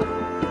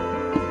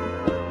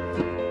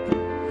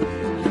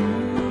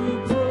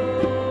 You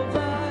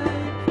provide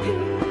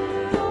it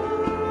all.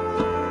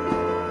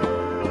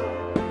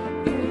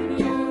 In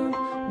you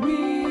we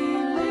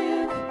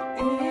live,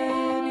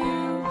 in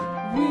you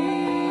we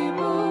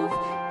move,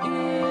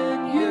 in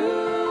you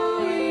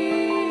we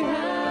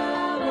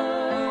have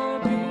our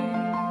being.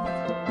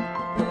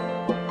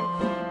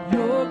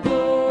 You're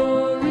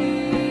glorious,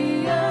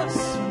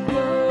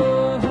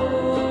 you're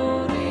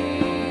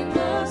holding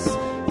us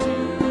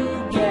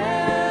together,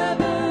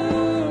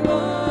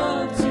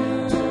 all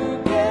together.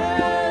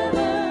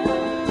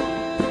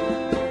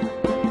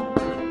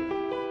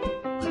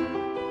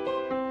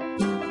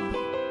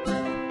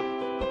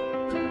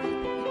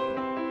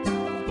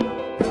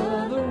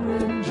 Brother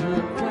Ranger,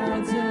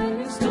 clouds and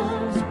your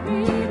storms,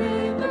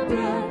 breathing the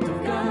breath of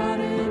God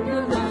in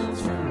your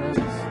lungs for us.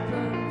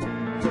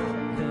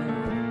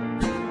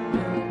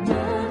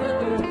 Mother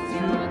Earth,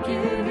 you're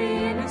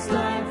giving us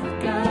life with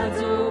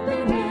God's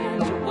open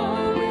hand. You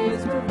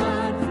always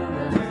provide for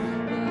us.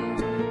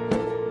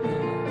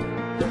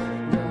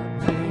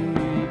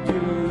 Maker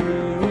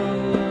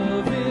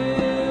of it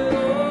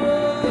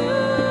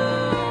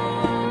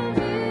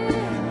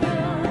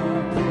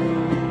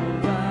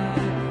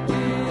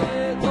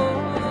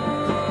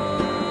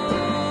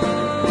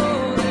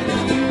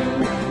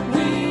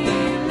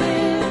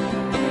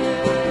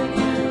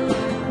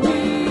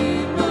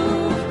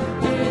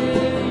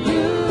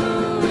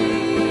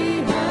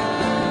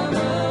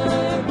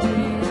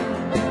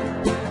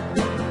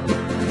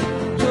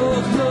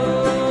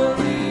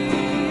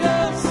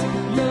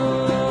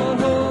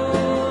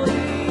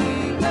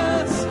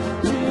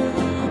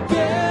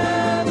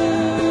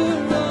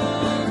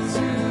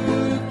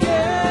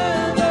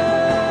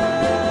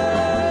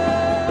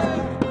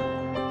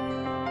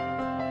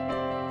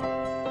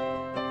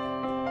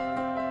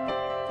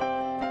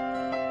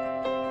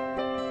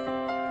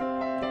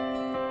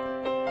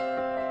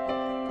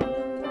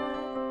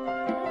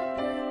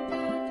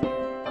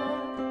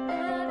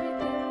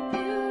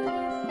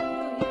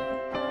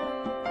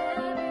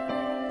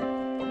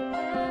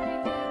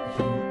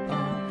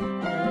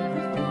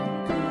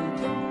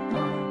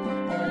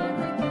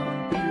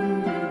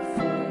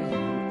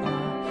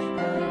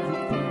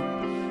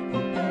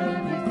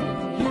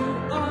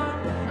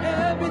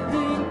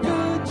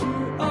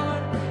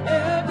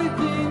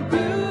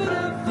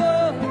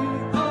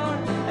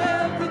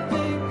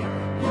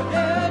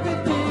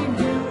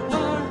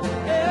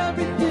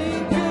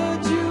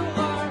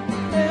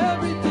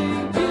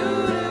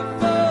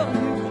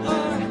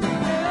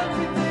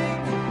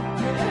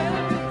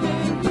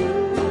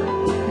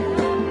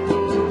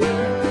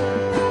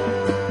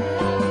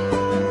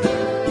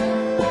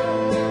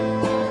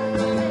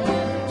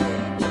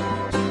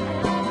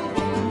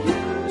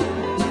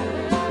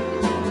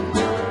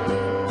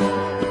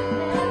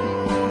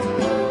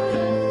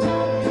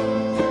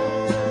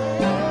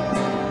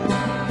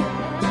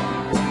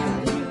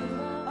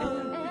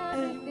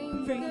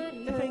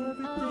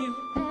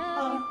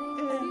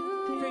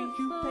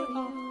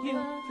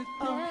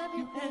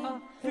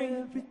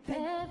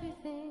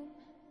Everything,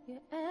 you're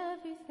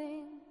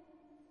everything.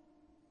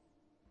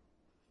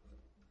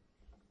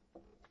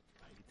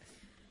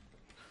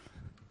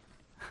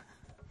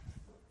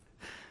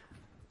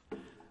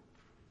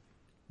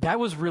 That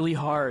was really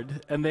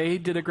hard, and they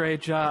did a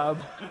great job.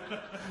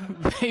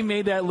 They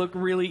made that look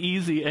really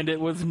easy, and it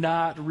was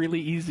not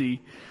really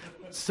easy.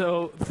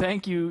 So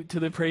thank you to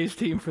the praise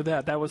team for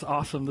that. That was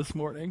awesome this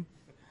morning.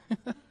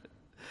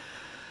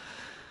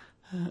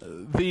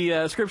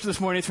 The scripture this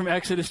morning is from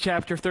Exodus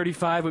chapter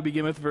 35. We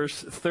begin with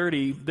verse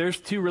 30. There's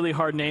two really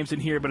hard names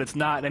in here, but it's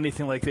not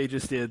anything like they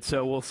just did,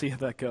 so we'll see how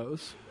that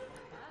goes.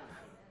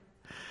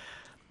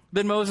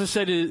 Then Moses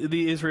said to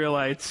the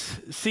Israelites,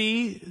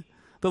 "See,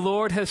 the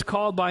Lord has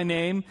called by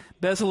name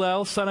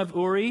Bezalel, son of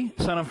Uri,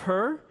 son of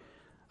Hur,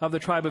 of the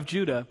tribe of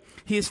Judah.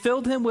 He has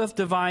filled him with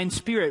divine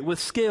spirit, with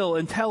skill,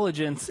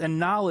 intelligence, and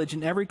knowledge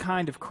in every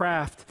kind of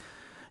craft,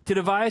 to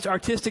devise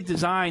artistic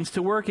designs,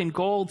 to work in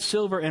gold,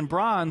 silver, and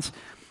bronze,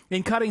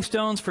 in cutting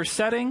stones for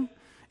setting,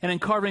 and in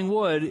carving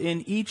wood,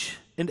 in each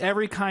and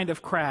every kind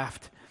of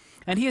craft.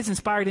 And he has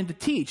inspired him to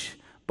teach,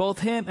 both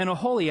him and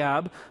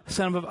Oholiab,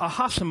 son of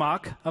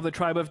Ahisamach of the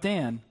tribe of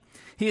Dan.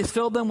 He has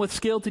filled them with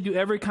skill to do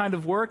every kind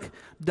of work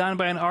done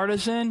by an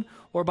artisan,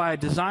 or by a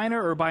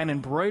designer, or by an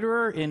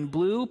embroiderer in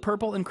blue,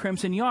 purple, and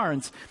crimson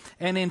yarns,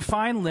 and in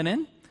fine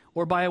linen,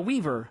 or by a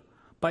weaver,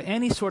 by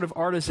any sort of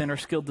artisan or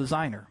skilled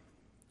designer.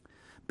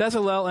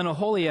 Bezalel and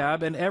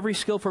Oholiab and every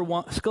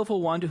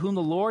skillful one to whom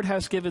the Lord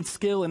has given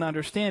skill and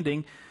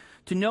understanding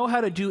to know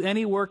how to do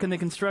any work in the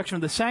construction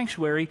of the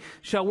sanctuary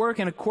shall work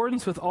in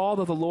accordance with all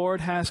that the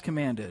Lord has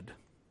commanded.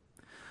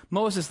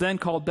 Moses then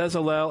called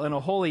Bezalel and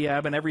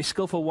Oholiab and every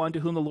skillful one to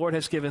whom the Lord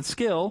has given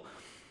skill,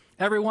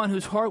 everyone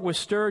whose heart was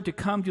stirred to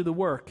come do the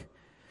work.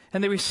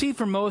 And they received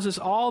from Moses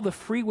all the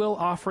free will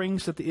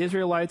offerings that the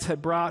Israelites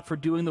had brought for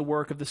doing the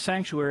work of the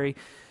sanctuary.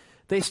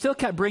 They still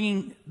kept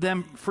bringing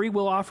them free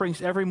will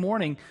offerings every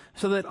morning,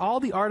 so that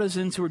all the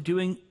artisans who were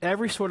doing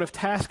every sort of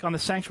task on the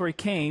sanctuary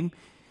came,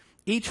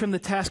 each from the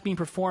task being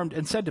performed,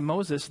 and said to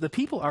Moses, "The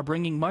people are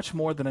bringing much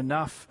more than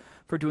enough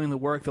for doing the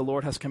work the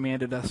Lord has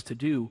commanded us to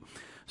do."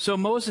 So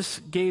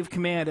Moses gave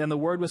command, and the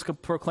word was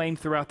proclaimed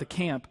throughout the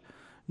camp.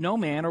 No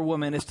man or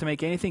woman is to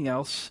make anything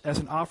else as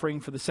an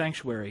offering for the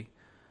sanctuary.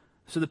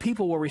 So the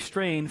people were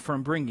restrained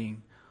from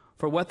bringing,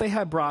 for what they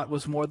had brought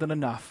was more than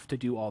enough to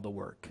do all the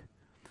work.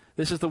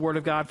 This is the word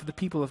of God for the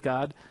people of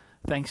God.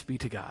 Thanks be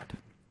to God.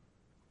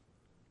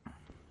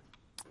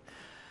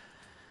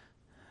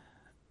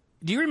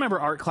 Do you remember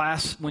art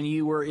class when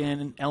you were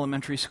in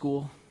elementary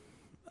school?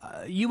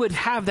 You would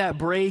have that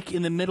break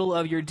in the middle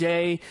of your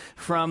day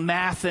from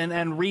math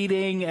and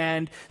reading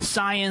and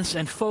science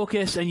and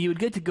focus, and you would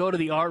get to go to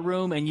the art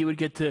room and you would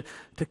get to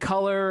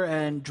color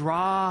and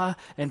draw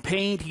and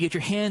paint. You get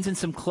your hands in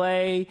some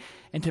clay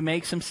and to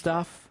make some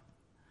stuff.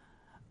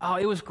 Oh,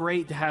 it was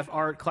great to have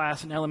art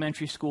class in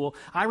elementary school.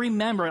 I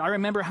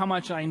remember how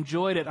much I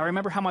enjoyed it. I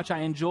remember how much I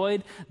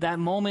enjoyed that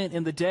moment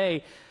in the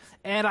day.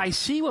 And I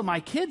see what my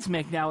kids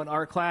make now in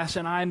art class,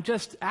 and I'm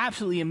just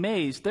absolutely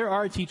amazed. Their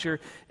art teacher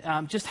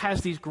just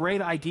has these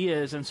great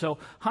ideas. And so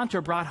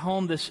Hunter brought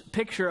home this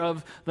picture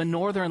of the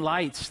Northern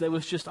Lights that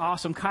was just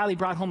awesome. Kylie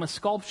brought home a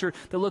sculpture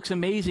that looks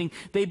amazing.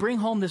 They bring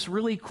home this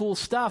really cool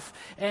stuff,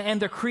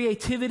 and their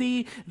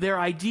creativity, their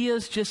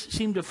ideas just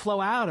seem to flow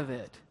out of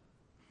it.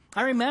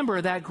 I remember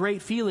that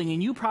great feeling,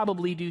 and you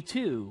probably do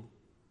too.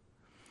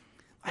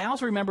 I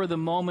also remember the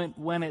moment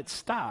when it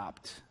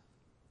stopped.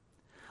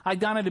 I'd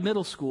gone into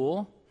middle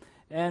school,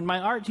 and my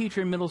art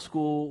teacher in middle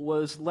school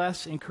was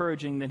less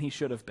encouraging than he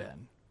should have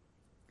been.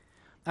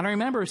 And I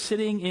remember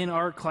sitting in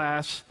art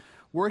class,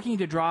 working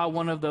to draw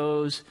one of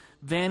those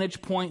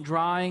vantage point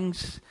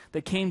drawings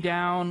that came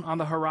down on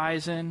the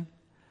horizon.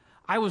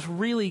 I was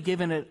really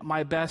giving it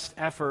my best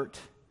effort,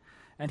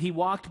 and he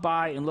walked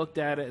by and looked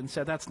at it and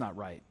said, "That's not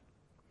right,"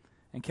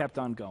 and kept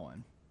on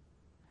going.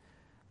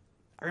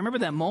 I remember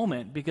that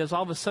moment because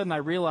all of a sudden I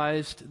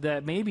realized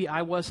that maybe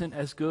I wasn't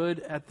as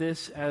good at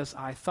this as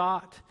I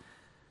thought.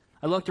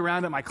 I looked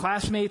around at my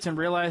classmates and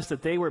realized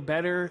that they were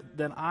better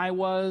than I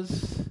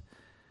was,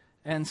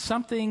 and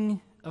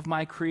something of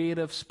my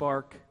creative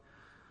spark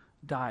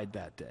died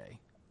that day.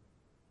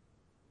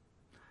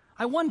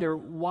 I wonder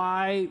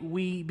why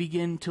we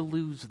begin to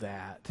lose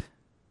that.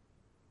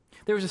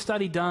 There was a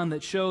study done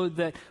that showed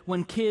that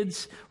when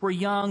kids were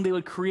young, they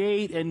would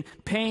create and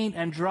paint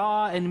and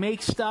draw and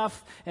make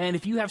stuff. And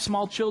if you have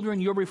small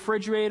children, your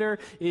refrigerator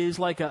is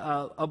like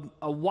a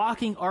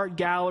walking art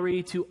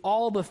gallery to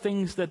all the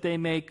things that they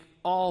make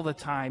all the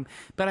time.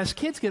 But as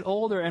kids get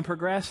older and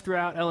progress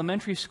throughout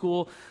elementary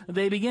school,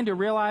 they begin to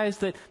realize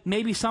that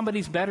maybe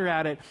somebody's better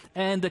at it.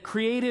 And the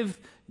creative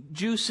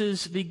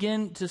juices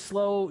begin to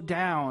slow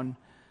down.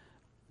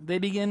 They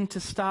begin to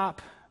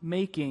stop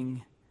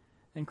making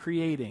and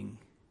creating,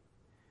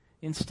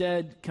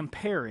 instead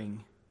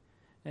comparing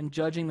and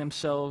judging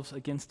themselves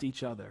against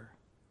each other.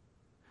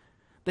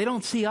 They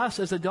don't see us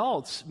as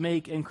adults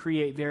make and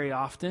create very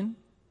often.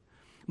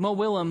 Mo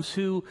Willems,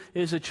 who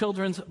is a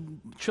children's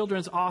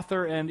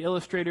author and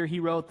illustrator,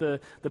 he wrote the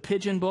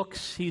Pigeon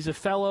books. He's a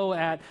fellow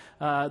at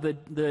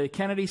the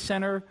Kennedy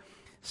Center,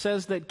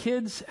 says that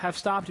kids have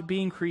stopped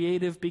being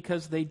creative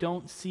because they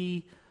don't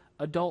see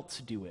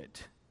adults do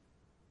it.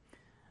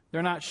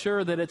 They're not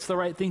sure that it's the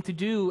right thing to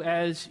do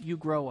as you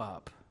grow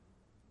up.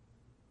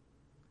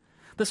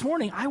 This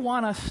morning, I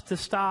want us to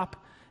stop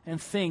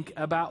and think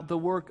about the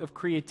work of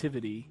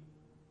creativity.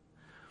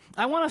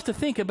 I want us to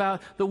think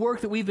about the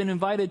work that we've been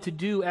invited to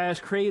do as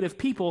creative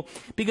people,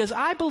 because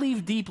I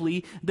believe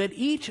deeply that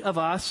each of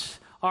us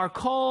are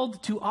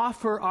called to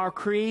offer our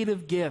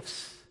creative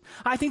gifts.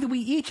 I think that we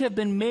each have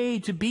been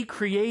made to be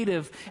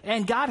creative,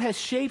 and God has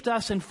shaped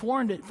us and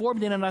formed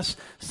in us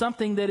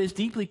something that is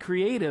deeply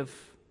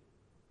creative.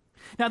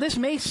 Now, this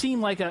may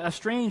seem like a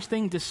strange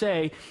thing to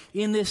say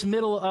in this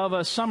middle of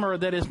a summer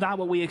that is not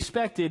what we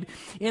expected,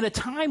 in a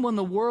time when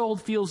the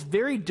world feels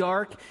very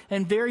dark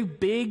and very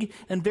big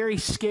and very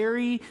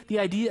scary. The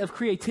idea of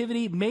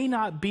creativity may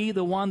not be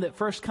the one that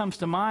first comes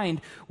to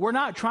mind. We're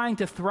not trying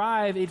to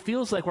thrive. It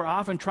feels like we're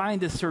often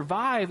trying to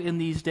survive in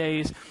these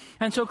days.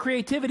 And so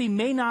creativity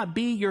may not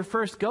be your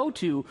first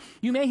go-to.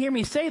 You may hear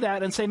me say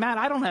that and say, Matt,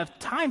 I don't have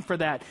time for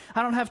that.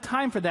 I don't have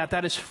time for that.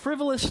 That is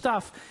frivolous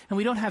stuff, and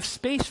we don't have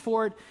space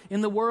for it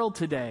in the world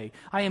today.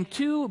 I am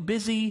too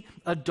busy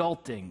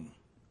adulting.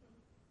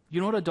 You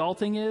know what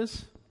adulting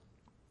is?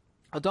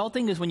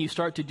 Adulting is when you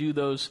start to do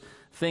those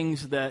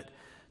things that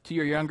to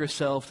your younger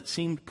self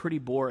seemed pretty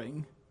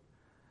boring.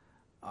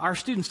 Our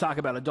students talk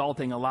about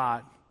adulting a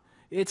lot.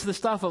 It's the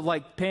stuff of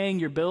like paying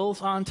your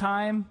bills on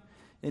time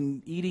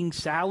and eating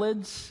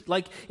salads.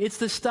 Like, it's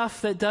the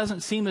stuff that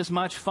doesn't seem as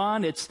much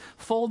fun. It's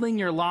folding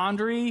your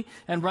laundry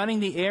and running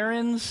the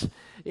errands.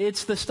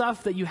 It's the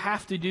stuff that you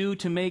have to do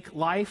to make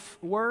life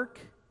work.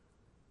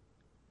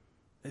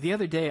 The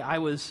other day, I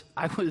was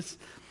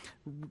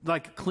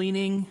like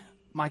cleaning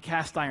my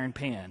cast iron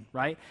pan,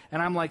 right?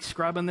 And I'm like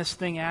scrubbing this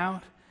thing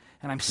out,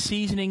 and I'm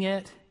seasoning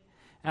it,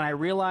 and I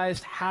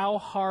realized how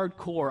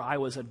hardcore I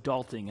was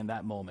adulting in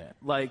that moment.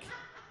 Like,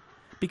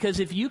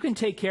 because if you can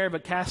take care of a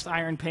cast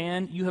iron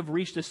pan, you have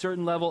reached a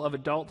certain level of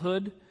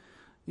adulthood.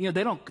 You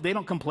know, they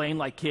don't complain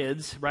like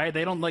kids, right?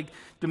 They don't like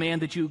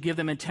demand that you give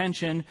them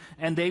attention,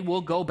 and they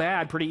will go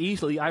bad pretty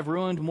easily. I've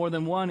ruined more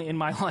than one in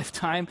my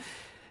lifetime.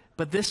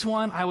 But this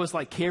one, I was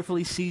like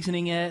carefully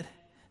seasoning it,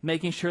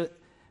 making sure,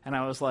 and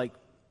I was like,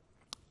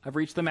 I've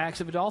reached the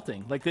max of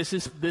adulting. Like, this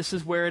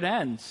is where it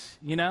ends,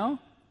 you know?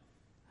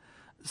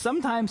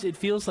 Sometimes it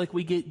feels like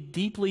we get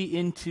deeply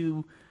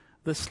into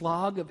the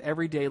slog of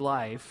everyday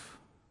life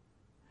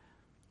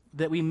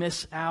that we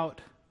miss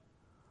out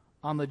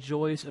on the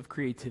joys of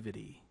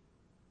creativity.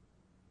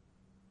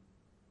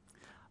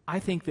 I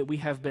think that we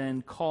have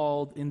been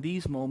called in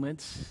these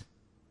moments,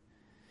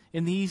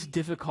 in these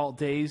difficult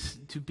days,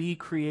 to be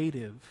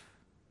creative.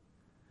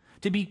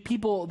 To be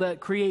people that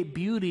create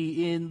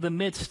beauty in the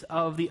midst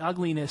of the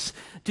ugliness.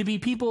 To be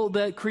people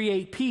that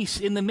create peace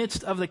in the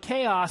midst of the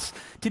chaos.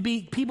 To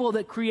be people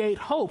that create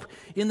hope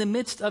in the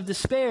midst of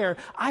despair.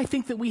 I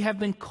think that we have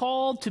been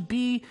called to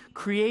be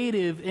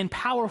creative in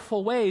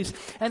powerful ways.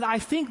 And I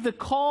think the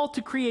call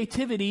to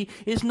creativity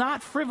is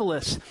not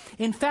frivolous.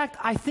 In fact,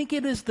 I think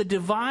it is the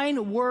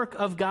divine work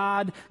of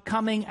God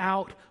coming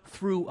out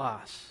through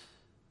us.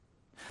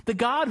 The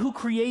God who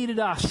created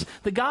us,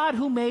 the God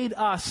who made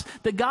us,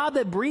 the God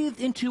that breathed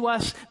into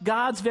us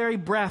God's very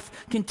breath,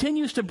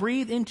 continues to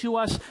breathe into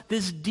us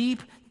this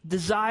deep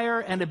desire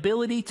and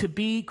ability to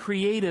be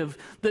creative.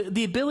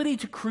 The ability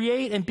to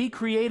create and be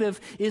creative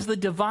is the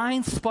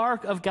divine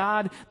spark of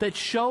God that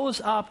shows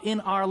up in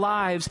our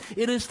lives.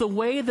 It is the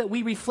way that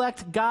we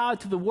reflect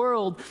God to the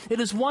world. It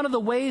is one of the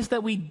ways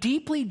that we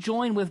deeply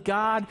join with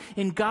God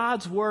in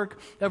God's work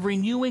of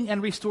renewing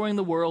and restoring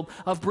the world,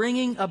 of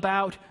bringing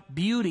about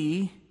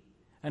beauty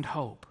and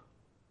hope.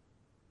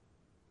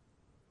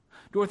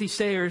 Dorothy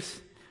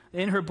Sayers,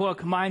 in her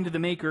book, Mind of the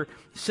Maker,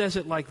 says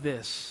it like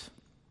this: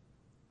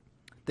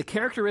 the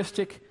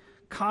characteristic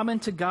common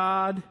to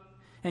God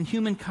and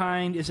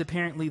humankind is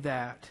apparently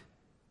that,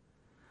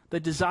 the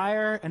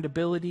desire and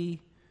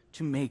ability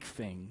to make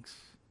things.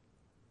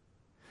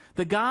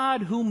 The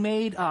God who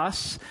made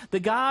us, the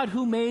God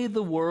who made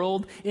the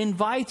world,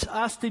 invites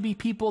us to be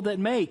people that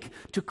make,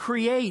 to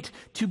create,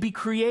 to be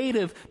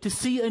creative, to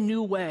see a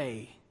new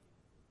way.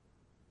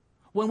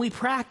 When we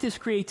practice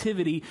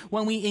creativity,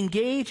 when we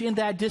engage in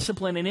that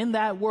discipline and in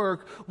that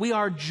work, we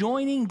are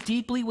joining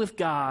deeply with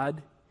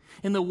God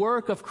in the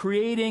work of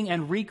creating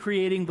and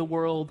recreating the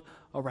world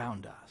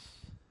around us.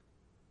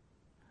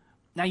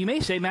 Now, you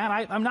may say,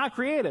 Matt, I'm not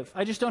creative.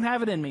 I just don't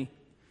have it in me.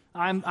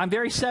 I'm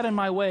very set in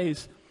my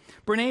ways.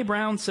 Brene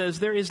Brown says,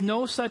 there is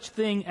no such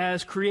thing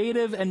as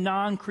creative and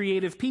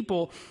non-creative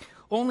people,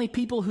 only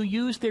people who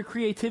use their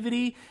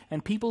creativity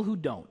and people who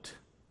don't.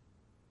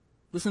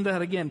 Listen to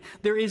that again.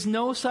 There is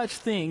no such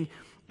thing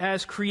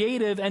as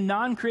creative and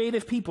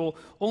non-creative people,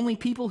 only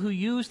people who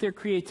use their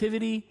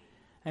creativity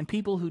and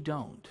people who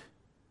don't.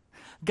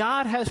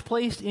 God has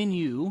placed in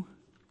you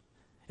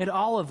and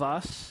all of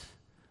us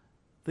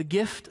the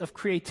gift of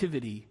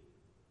creativity,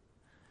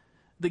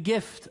 the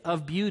gift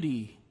of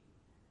beauty,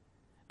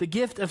 the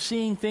gift of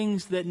seeing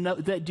things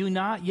that do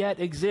not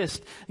yet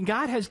exist. And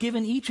God has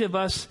given each of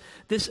us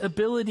this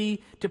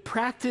ability to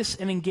practice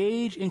and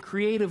engage in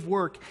creative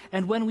work.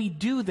 And when we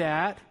do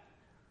that,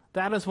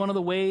 that is one of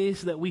the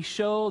ways that we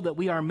show that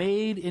we are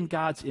made in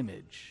God's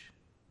image.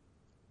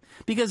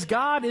 Because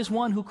God is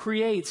one who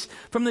creates.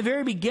 From the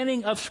very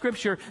beginning of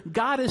Scripture,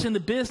 God is in the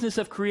business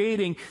of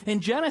creating. In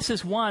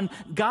Genesis 1,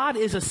 God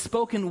is a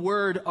spoken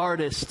word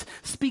artist,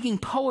 speaking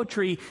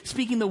poetry,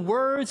 speaking the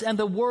words and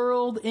the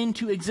world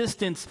into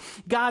existence.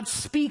 God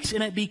speaks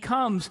and it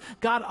becomes.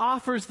 God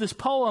offers this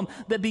poem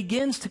that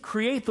begins to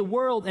create the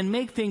world and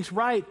make things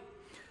right.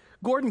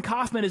 Gordon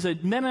Kaufman is a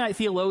Mennonite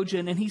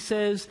theologian, and he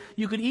says,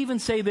 you could even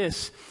say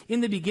this: in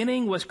the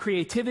beginning was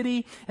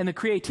creativity, and the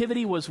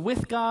creativity was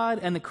with God,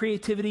 and the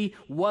creativity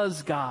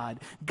was God.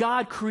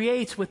 God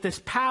creates with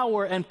this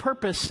power and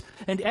purpose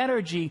and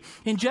energy.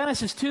 In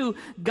Genesis 2,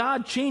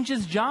 God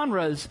changes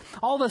genres.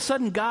 All of a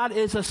sudden, God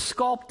is a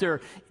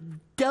sculptor,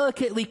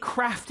 delicately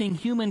crafting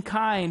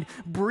humankind,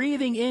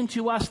 breathing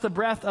into us the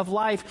breath of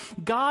life.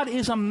 God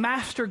is a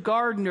master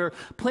gardener,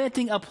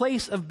 planting a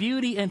place of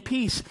beauty and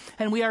peace.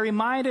 And we are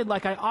reminded,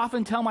 like I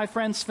often tell my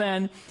friend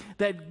Sven,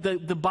 that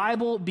the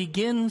Bible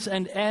begins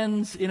and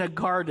ends in a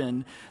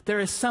garden.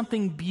 There is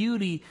something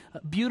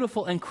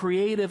beautiful and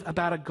creative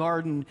about a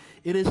garden.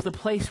 It is the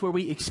place where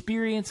we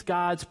experience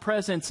God's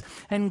presence,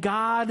 and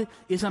God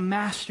is a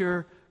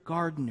master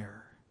gardener.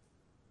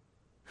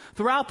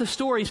 Throughout the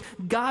stories,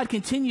 God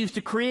continues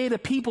to create a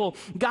people.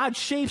 God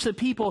shapes a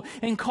people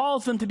and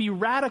calls them to be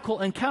radical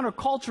and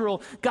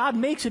countercultural. God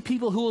makes a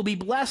people who will be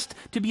blessed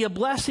to be a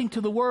blessing to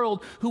the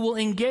world, who will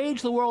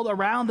engage the world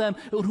around them,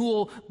 who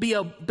will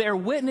bear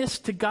witness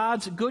to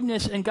God's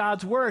goodness and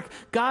God's work.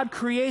 God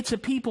creates a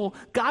people.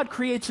 God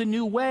creates a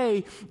new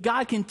way.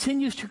 God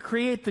continues to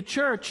create the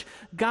church.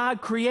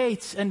 God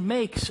creates and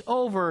makes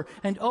over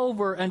and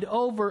over and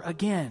over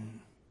again.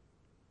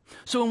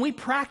 So when we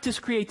practice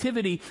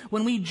creativity,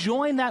 when we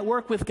join that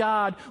work with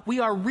God, we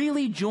are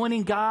really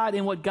joining God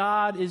in what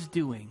God is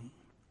doing.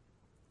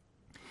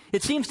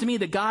 It seems to me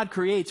that God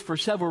creates for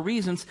several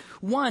reasons.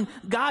 One,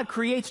 God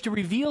creates to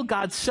reveal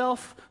God's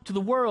self to the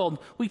world.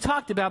 We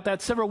talked about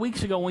that several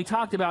weeks ago when we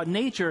talked about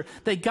nature,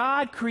 that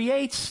God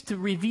creates to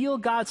reveal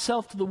God's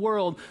self to the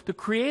world. The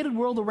created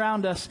world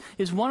around us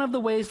is one of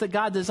the ways that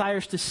God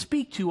desires to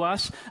speak to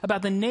us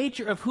about the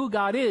nature of who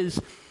God is.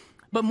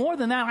 But more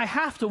than that, I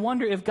have to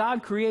wonder if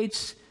God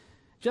creates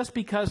just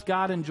because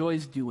God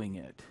enjoys doing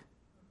it.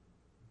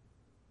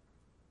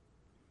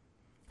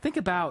 Think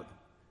about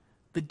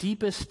the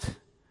deepest,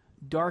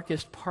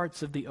 darkest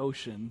parts of the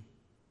ocean.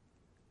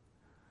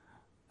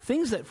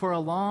 Things that for a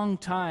long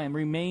time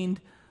remained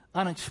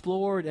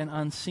unexplored and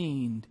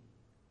unseen.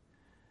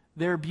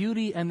 Their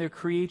beauty and their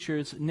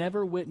creatures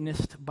never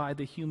witnessed by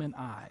the human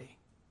eye.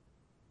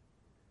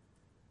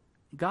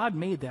 God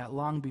made that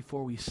long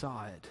before we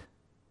saw it.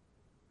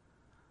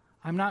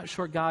 I'm not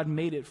sure God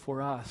made it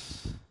for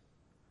us.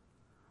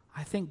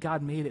 I think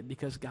God made it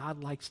because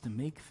God likes to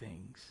make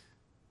things.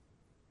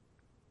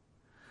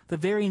 The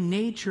very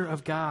nature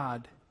of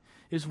God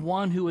is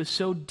one who is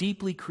so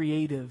deeply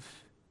creative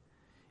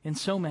in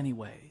so many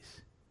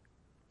ways.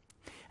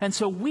 And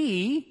so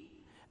we,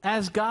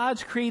 as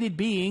God's created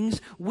beings,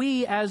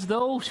 we as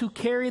those who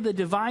carry the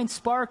divine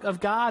spark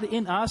of God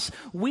in us,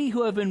 we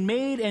who have been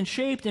made and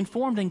shaped and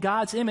formed in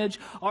God's image,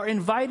 are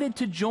invited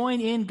to join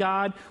in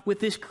God with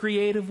this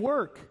creative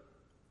work.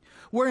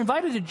 We're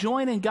invited to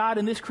join in God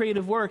in this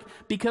creative work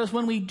because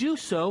when we do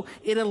so,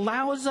 it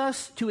allows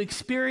us to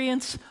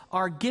experience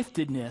our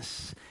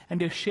giftedness and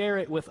to share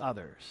it with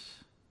others.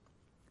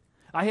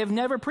 I have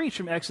never preached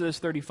from Exodus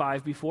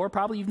 35 before.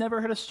 Probably you've never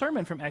heard a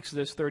sermon from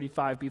Exodus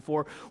 35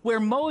 before, where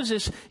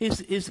Moses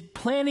is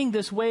planning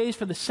this ways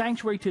for the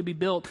sanctuary to be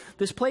built,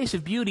 this place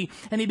of beauty,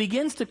 and he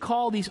begins to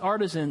call these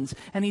artisans,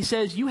 and he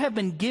says, you have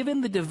been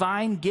given the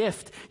divine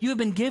gift. You have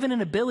been given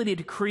an ability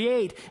to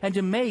create and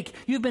to make.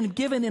 You've been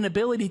given an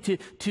ability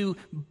to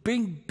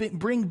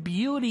bring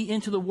beauty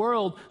into the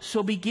world,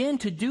 so begin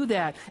to do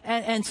that.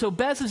 And so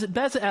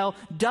Bezalel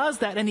does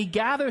that, and he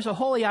gathers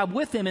Aholiab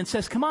with him and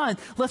says, come on,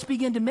 let's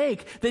begin to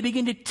make. They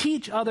begin to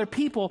teach other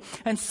people.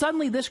 And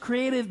suddenly this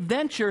creative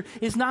venture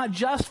is not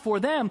just for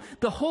them.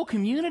 The whole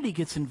community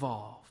gets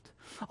involved.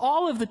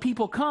 All of the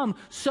people come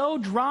so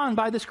drawn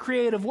by this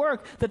creative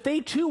work that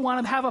they too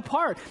want to have a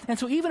part. And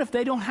so even if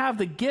they don't have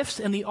the gifts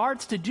and the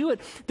arts to do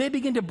it, they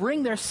begin to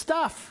bring their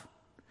stuff.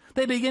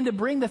 They begin to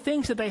bring the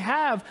things that they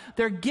have,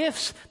 their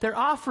gifts, their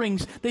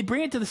offerings. They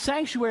bring it to the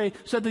sanctuary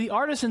so that the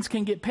artisans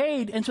can get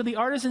paid, and so the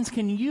artisans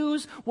can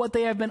use what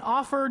they have been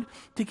offered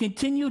to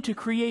continue to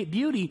create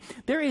beauty.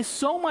 There is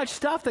so much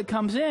stuff that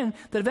comes in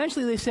that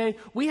eventually they say,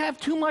 we have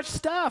too much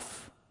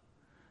stuff.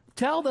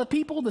 Tell the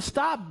people to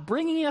stop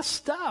bringing us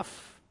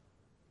stuff.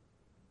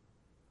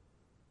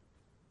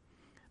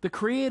 The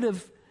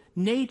creative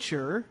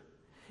nature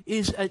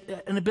is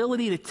an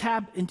ability to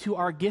tap into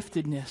our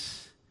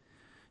giftedness,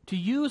 to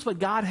use what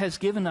God has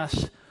given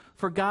us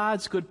for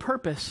God's good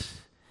purpose,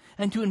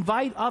 and to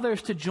invite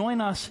others to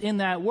join us in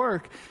that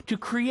work. To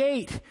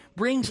create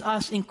brings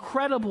us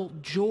incredible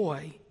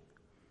joy,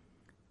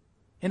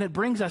 and it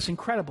brings us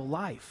incredible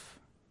life.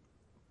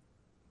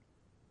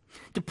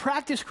 To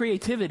practice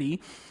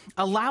creativity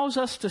allows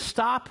us to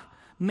stop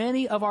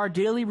many of our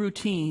daily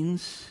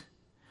routines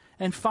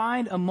and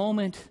find a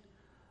moment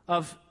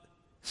of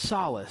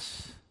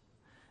solace.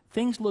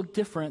 Things look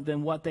different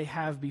than what they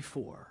have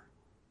before.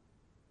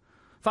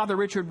 Father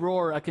Richard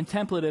Rohr, a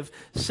contemplative,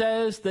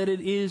 says that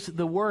it is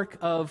the work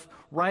of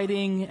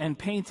writing and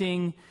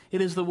painting,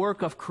 it is the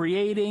work of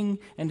creating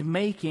and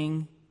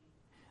making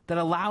that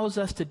allows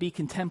us to be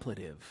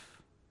contemplative.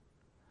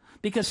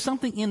 Because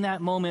something in that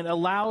moment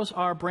allows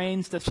our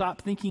brains to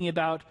stop thinking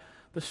about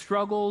the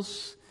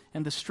struggles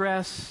and the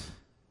stress,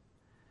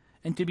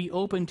 and to be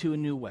open to a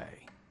new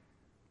way.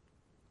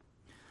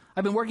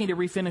 I've been working to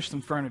refinish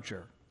some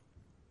furniture.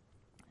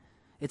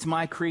 It's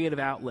my creative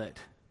outlet.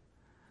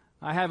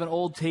 I have an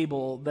old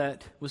table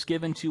that was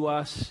given to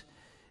us.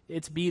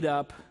 It's beat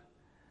up,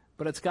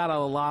 but it's got a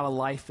lot of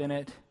life in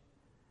it.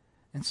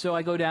 And so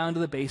I go down to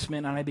the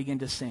basement and I begin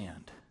to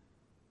sand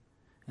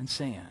and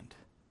sand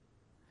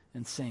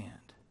and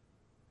sand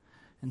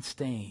and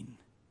stain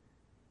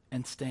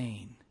and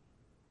stain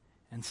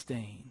and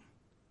stain.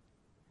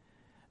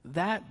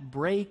 That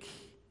break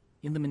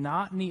in the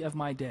monotony of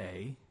my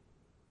day,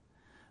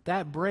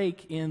 that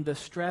break in the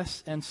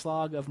stress and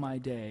slog of my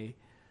day,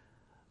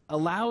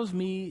 allows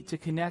me to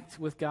connect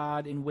with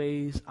God in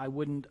ways I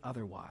wouldn't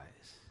otherwise.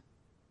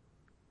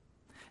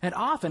 And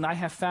often I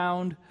have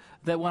found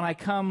that when I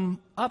come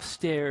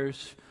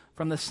upstairs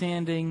from the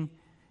sanding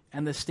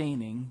and the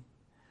staining,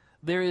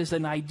 there is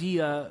an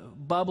idea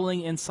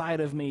bubbling inside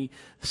of me,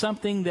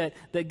 something that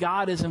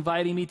God is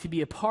inviting me to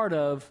be a part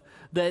of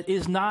that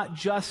is not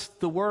just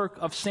the work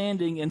of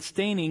sanding and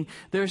staining.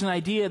 There's an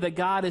idea that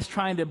God is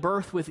trying to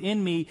birth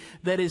within me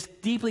that is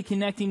deeply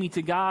connecting me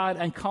to God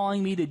and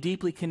calling me to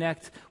deeply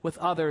connect with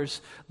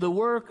others. The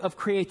work of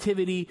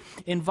creativity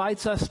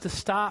invites us to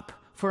stop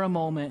for a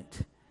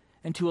moment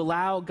and to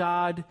allow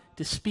God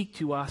to speak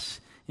to us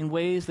in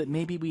ways that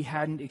maybe we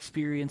hadn't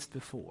experienced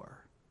before.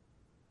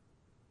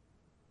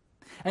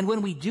 And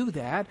when we do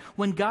that,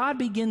 when God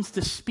begins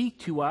to speak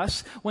to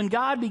us, when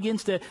God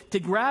begins to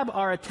grab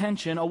our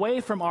attention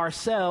away from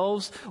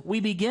ourselves,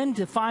 we begin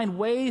to find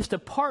ways to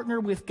partner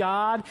with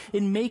God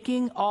in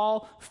making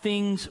all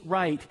things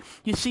right.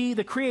 You see,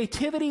 the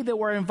creativity that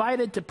we're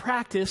invited to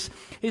practice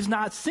is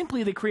not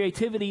simply the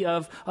creativity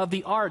of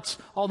the arts,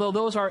 although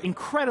those are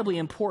incredibly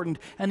important,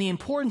 and the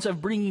importance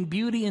of bringing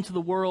beauty into the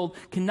world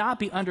cannot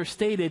be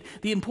understated.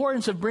 The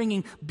importance of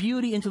bringing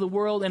beauty into the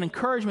world and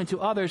encouragement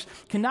to others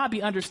cannot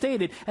be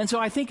understated. And so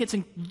I think it's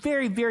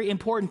very, very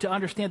important to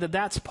understand that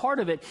that's part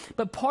of it.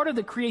 But part of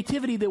the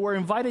creativity that we're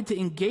invited to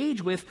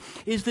engage with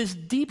is this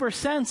deeper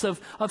sense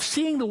of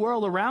seeing the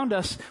world around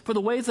us for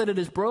the ways that it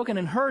is broken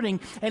and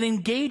hurting, and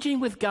engaging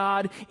with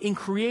God in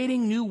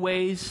creating new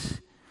ways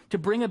to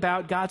bring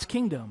about God's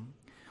kingdom.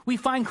 We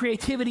find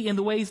creativity in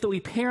the ways that we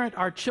parent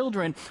our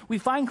children. We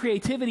find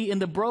creativity in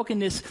the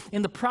brokenness,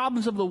 in the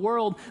problems of the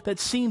world that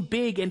seem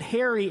big and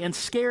hairy and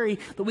scary,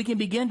 that we can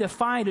begin to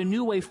find a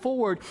new way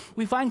forward.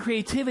 We find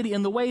creativity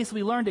in the ways that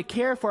we learn to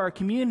care for our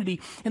community,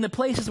 in the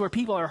places where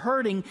people are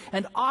hurting,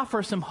 and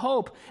offer some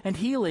hope and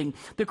healing.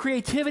 The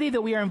creativity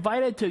that we are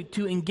invited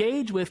to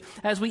engage with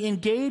as we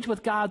engage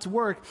with God's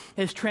work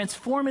is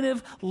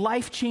transformative,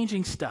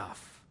 life-changing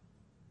stuff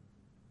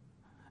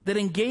that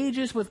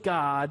engages with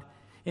God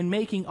in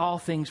making all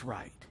things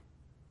right.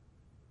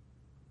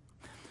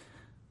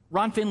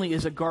 Ron Finley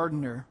is a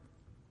gardener.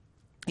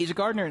 He's a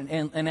gardener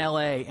in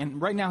L.A.,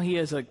 and right now he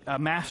has a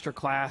master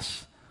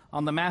class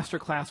on the master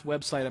class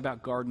website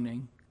about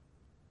gardening.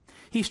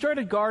 He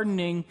started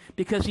gardening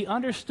because he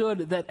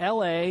understood that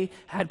L.A.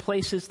 had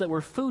places that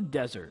were food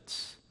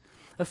deserts.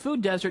 A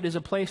food desert is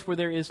a place where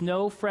there is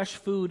no fresh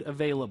food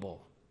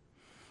available.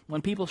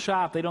 When people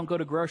shop, they don't go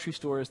to grocery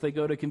stores, they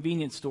go to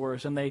convenience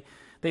stores, and they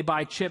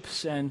buy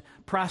chips and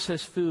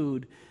processed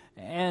food.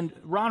 And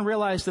Ron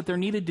realized that there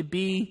needed to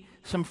be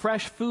some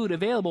fresh food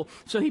available,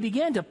 so he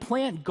began to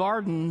plant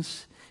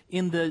gardens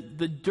in the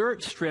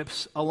dirt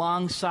strips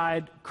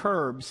alongside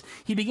curbs.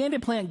 He began to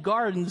plant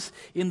gardens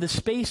in the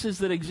spaces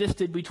that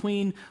existed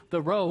between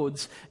the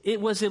roads.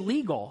 It was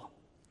illegal,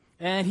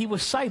 and he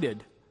was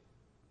cited.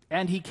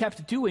 And he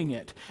kept doing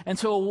it. And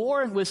so a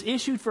warrant was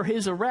issued for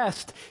his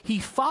arrest. He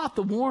fought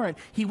the warrant.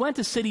 He went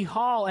to City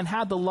Hall and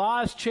had the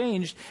laws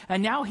changed.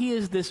 And now he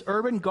is this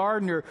urban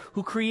gardener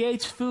who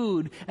creates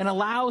food and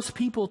allows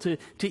people to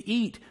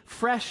eat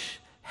fresh,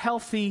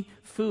 healthy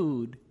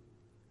food.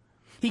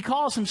 He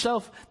calls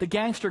himself the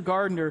gangster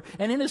gardener.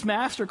 And in his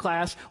master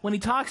class, when he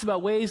talks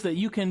about ways that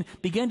you can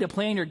begin to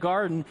plant your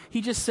garden,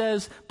 he just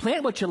says,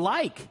 plant what you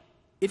like.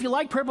 If you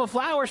like purple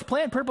flowers,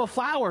 plant purple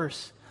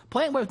flowers.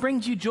 Plant what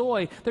brings you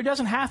joy. There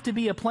doesn't have to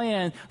be a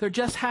plan. There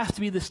just has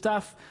to be the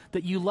stuff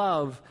that you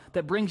love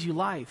that brings you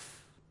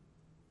life.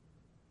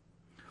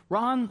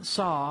 Ron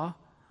saw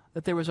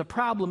that there was a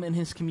problem in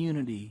his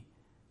community,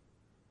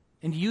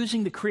 and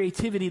using the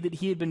creativity that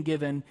he had been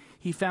given,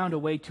 he found a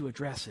way to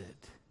address it.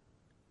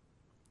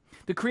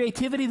 The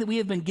creativity that we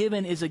have been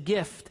given is a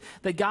gift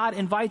that God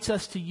invites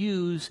us to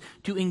use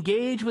to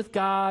engage with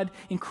God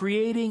in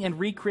creating and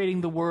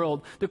recreating the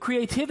world. The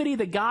creativity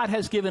that God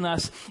has given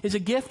us is a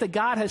gift that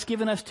God has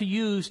given us to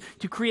use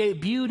to create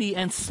beauty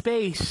and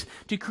space,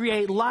 to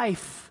create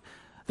life.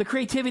 The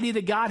creativity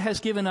that God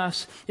has given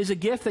us is a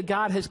gift that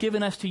God has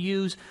given us to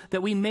use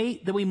that we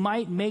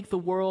might make the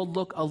world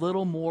look a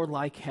little more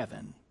like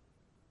heaven.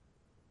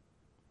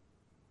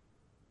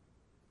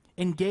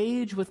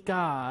 Engage with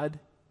God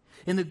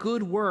in the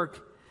good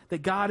work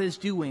that God is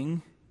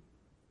doing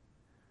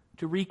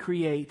to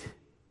recreate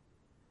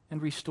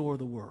and restore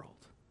the world.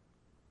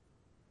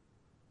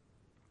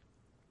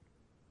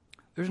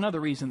 There's another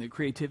reason that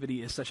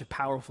creativity is such a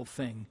powerful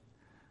thing.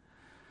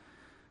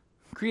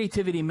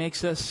 Creativity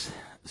makes us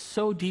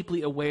so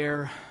deeply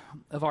aware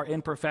of our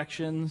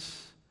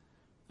imperfections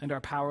and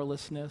our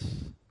powerlessness.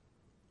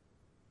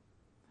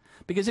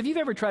 Because if you've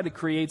ever tried to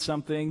create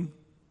something,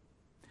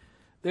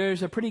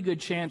 there's a pretty good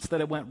chance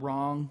that it went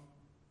wrong.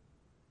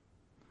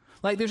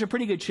 Like, there's a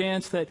pretty good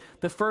chance that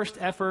the first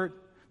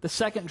effort, the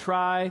second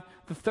try,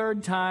 the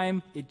third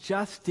time, it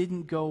just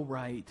didn't go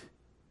right.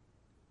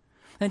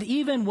 And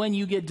even when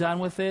you get done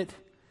with it,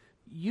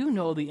 you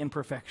know the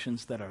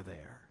imperfections that are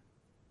there.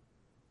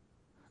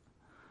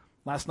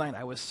 Last night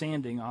I was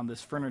sanding on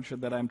this furniture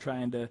that I'm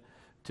trying to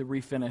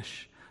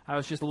refinish. I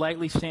was just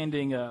lightly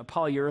sanding a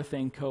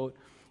polyurethane coat,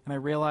 and I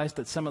realized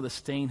that some of the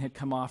stain had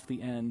come off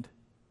the end.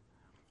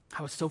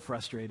 I was so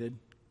frustrated.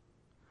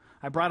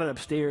 I brought it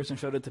upstairs and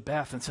showed it to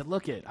Beth and said,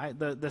 look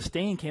the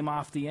stain came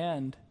off the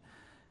end.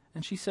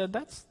 And she said,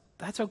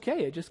 that's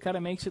okay. It just kind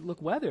of makes it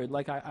look weathered,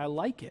 like I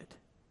like it.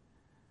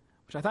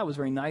 Which I thought was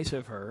very nice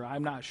of her.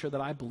 I'm not sure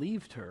that I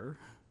believed her.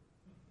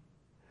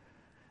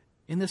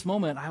 In this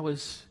moment, I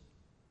was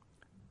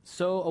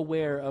so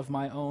aware of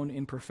my own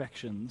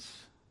imperfections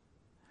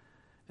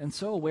and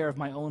so aware of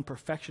my own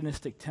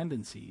perfectionistic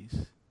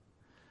tendencies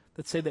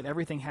that say that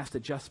everything has to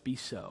just be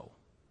so.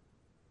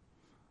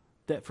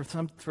 That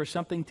for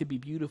something to be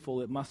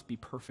beautiful, it must be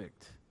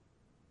perfect.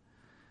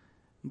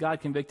 God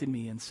convicted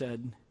me and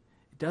said,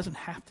 it doesn't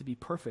have to be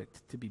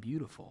perfect to be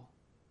beautiful.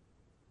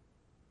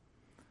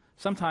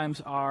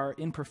 Sometimes our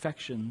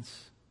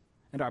imperfections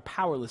and our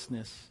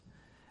powerlessness,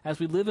 as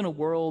we live in a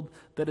world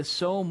that is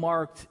so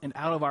marked and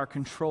out of our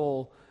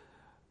control,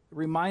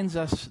 reminds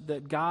us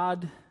that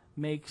God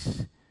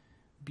makes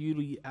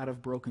beauty out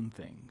of broken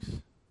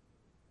things.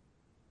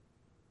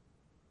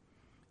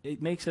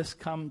 It makes us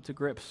come to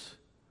grips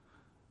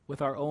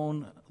with our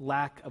own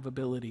lack of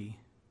ability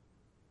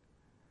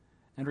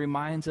and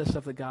reminds us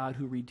of the God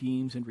who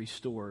redeems and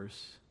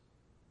restores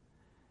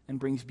and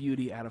brings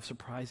beauty out of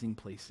surprising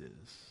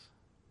places.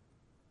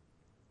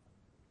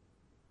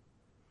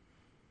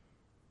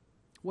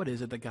 What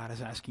is it that God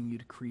is asking you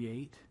to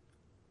create?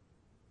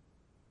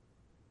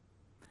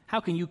 How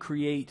can you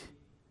create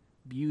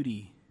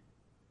beauty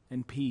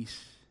and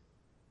peace?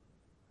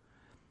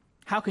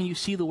 How can you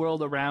see the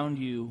world around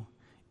you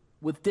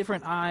with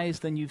different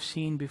eyes than you've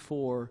seen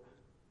before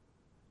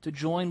to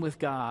join with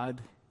God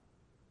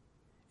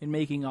in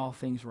making all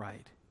things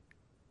right?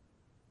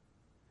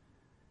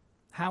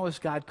 How is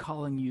God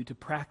calling you to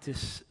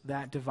practice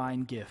that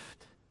divine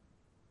gift?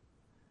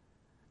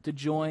 To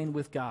join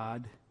with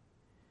God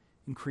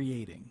in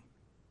creating.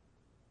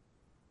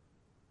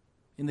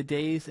 In the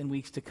days and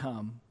weeks to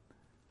come,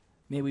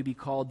 may we be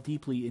called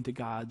deeply into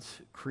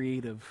God's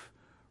creative,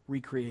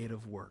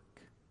 recreative work.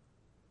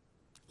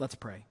 Let's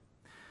pray.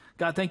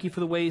 God, thank you for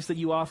the ways that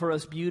you offer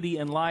us beauty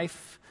and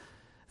life.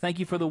 Thank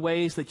you for the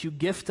ways that you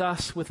gift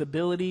us with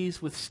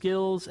abilities, with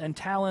skills and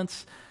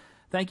talents.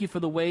 Thank you for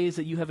the ways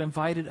that you have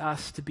invited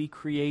us to be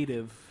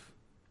creative.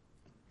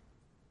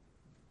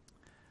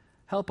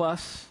 Help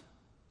us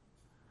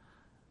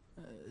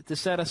to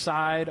set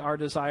aside our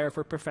desire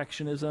for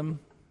perfectionism.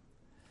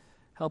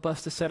 Help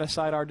us to set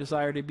aside our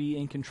desire to be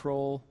in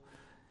control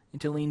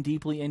and to lean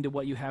deeply into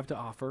what you have to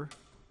offer.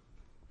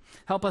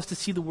 Help us to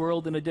see the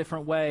world in a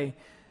different way,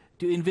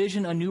 to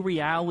envision a new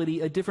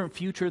reality, a different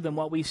future than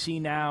what we see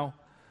now,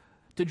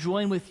 to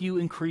join with you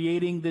in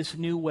creating this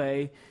new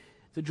way,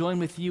 to join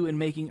with you in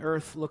making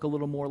earth look a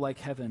little more like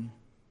heaven.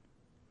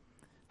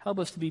 Help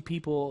us to be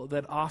people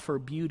that offer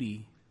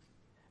beauty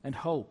and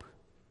hope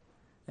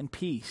and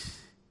peace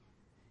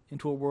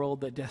into a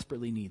world that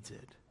desperately needs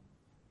it.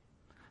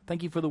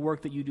 Thank you for the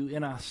work that you do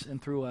in us and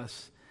through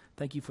us.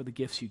 Thank you for the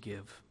gifts you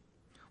give.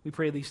 We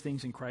pray these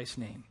things in Christ's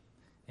name.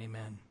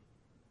 Amen.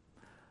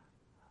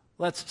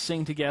 Let's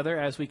sing together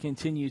as we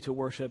continue to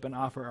worship and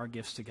offer our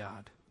gifts to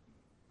God.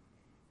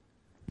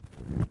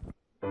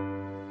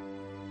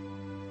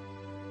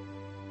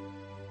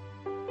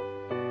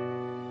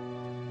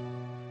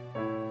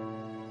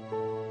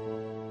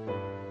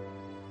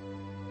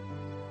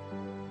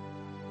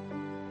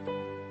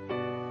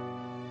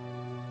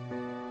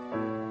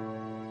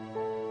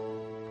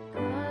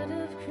 God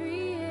of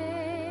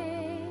creation,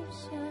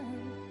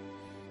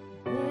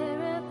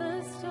 there at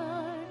the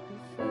start,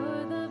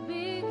 before the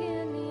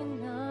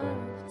beginning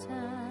of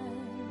time.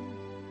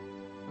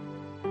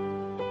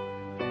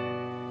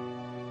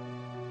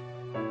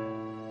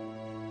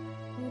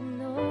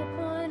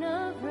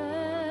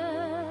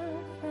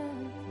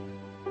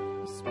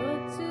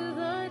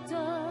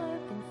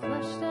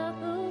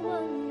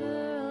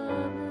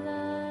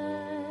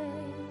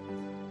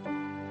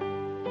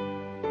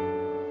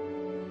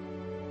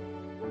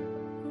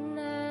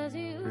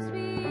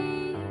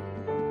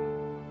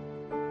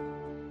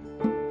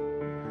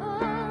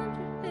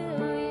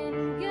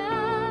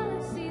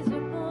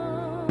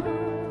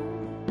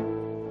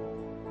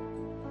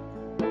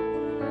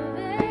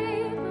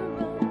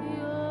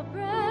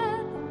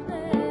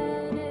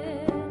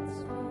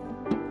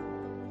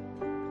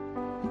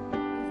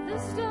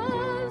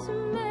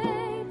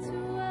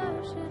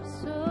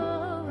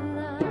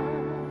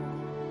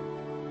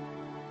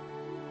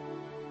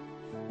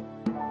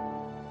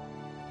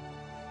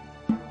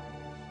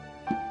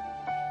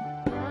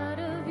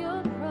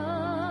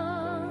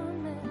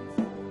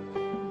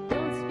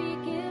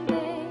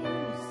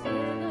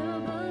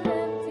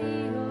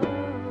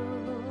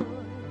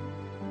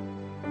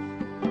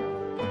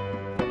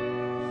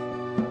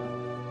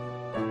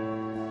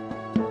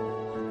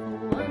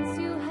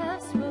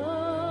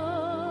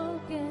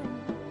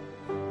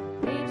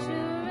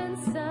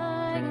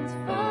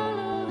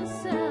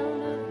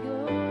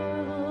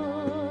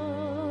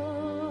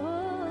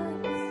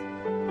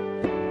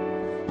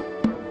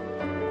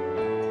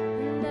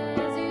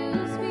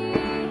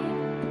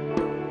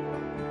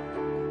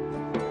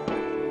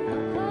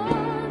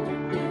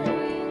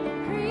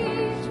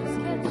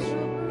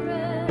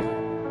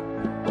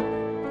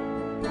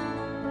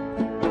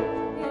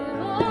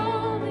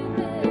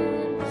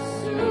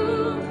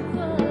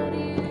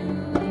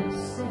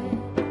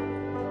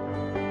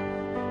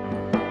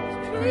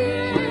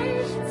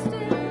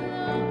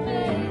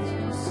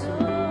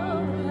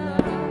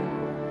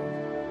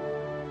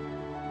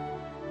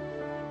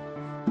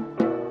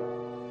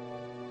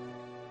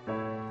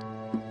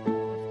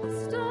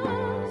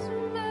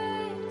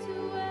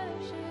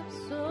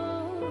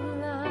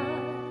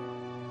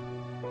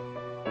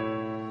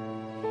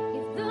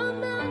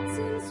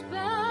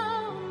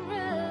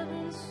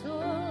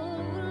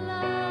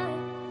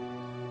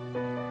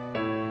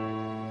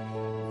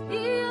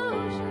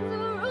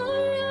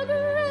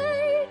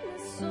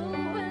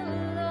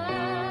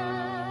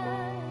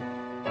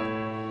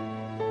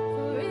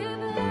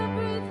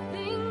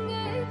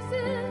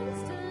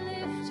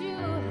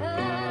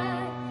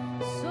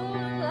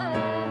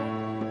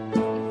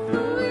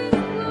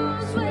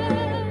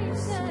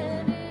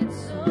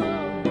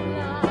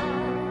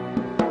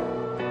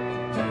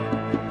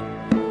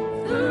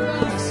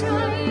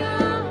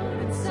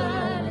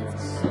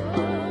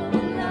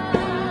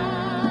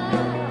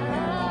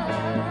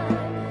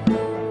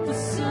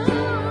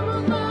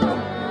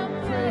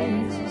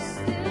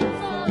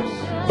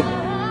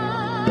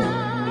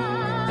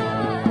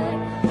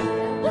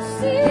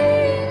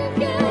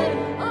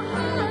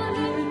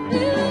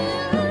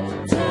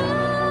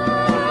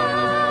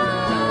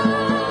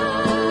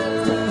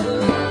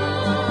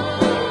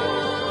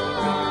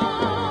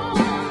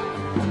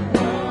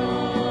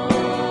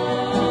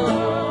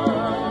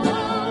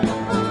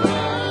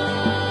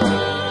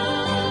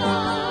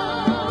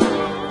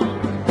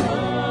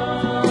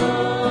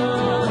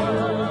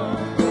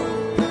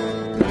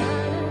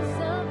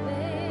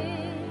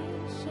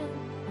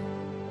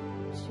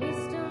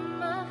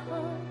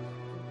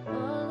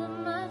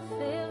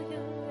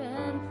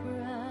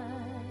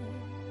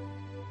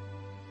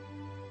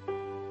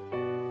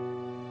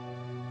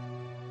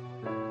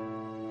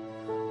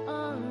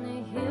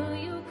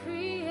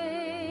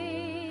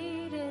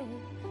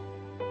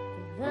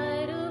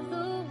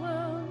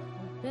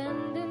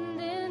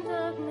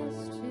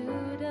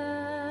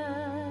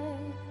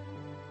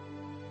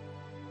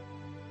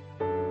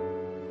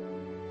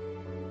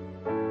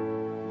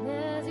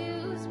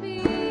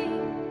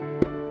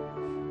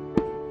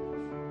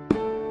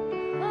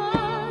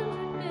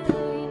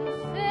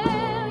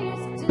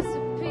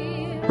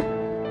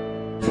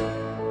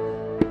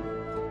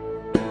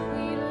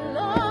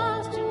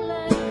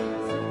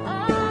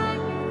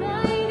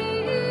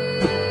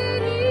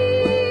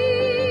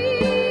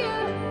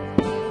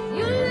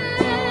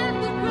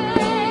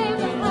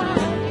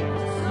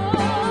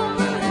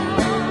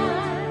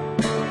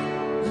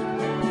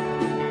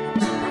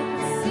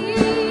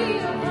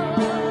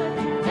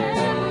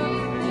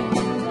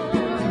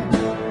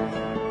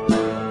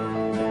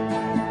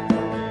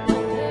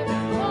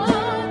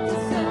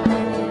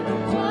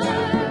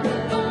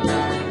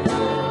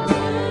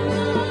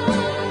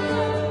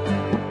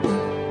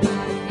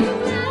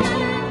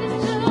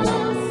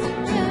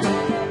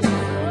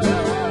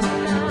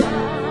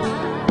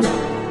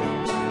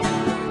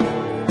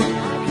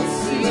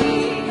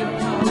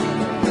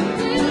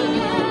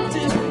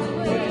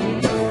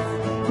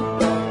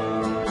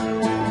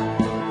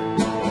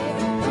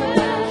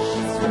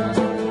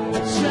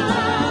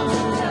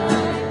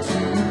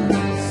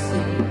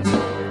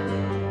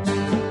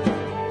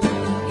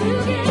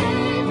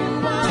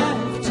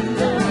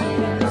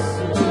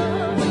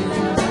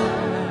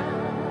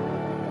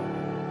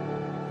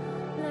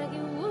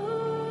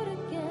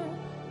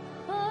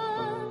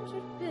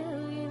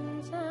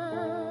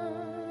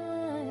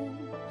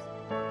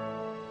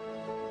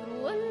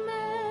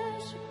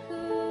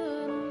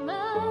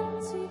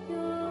 to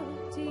your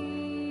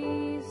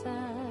desire.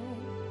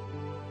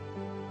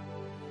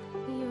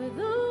 You're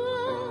the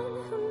one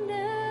who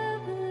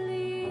never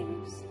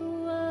leaves the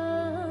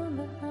one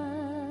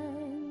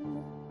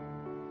behind.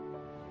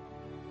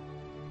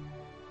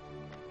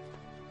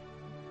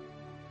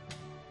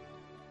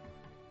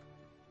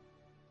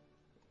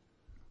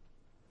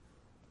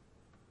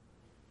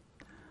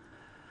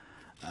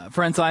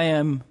 Friends, I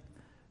am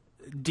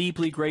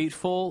deeply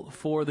grateful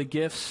for the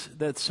gifts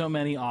that so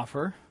many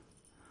offer.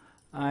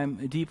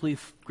 I'm deeply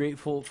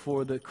grateful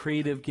for the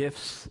creative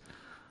gifts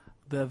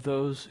of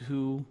those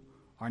who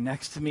are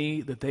next to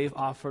me that they've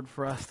offered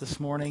for us this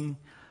morning.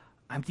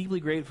 I'm deeply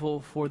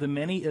grateful for the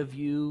many of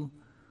you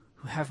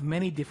who have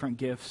many different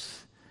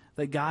gifts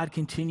that God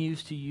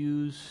continues to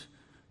use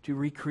to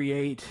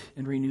recreate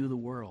and renew the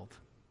world.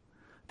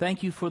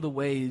 Thank you for the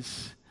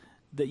ways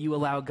that you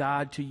allow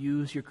God to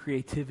use your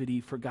creativity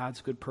for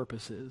God's good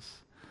purposes.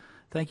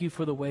 Thank you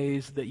for the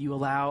ways that you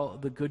allow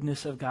the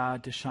goodness of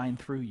God to shine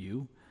through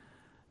you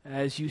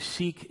as you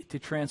seek to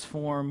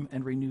transform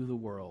and renew the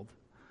world.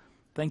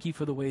 Thank you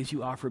for the ways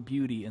you offer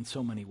beauty in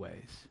so many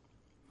ways.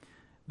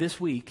 This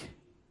week,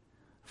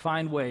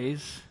 find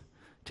ways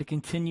to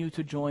continue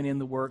to join in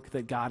the work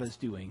that God is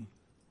doing,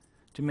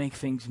 to make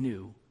things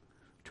new,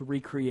 to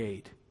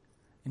recreate,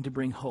 and to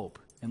bring hope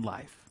and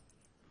life.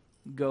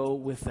 Go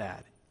with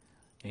that.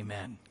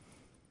 Amen.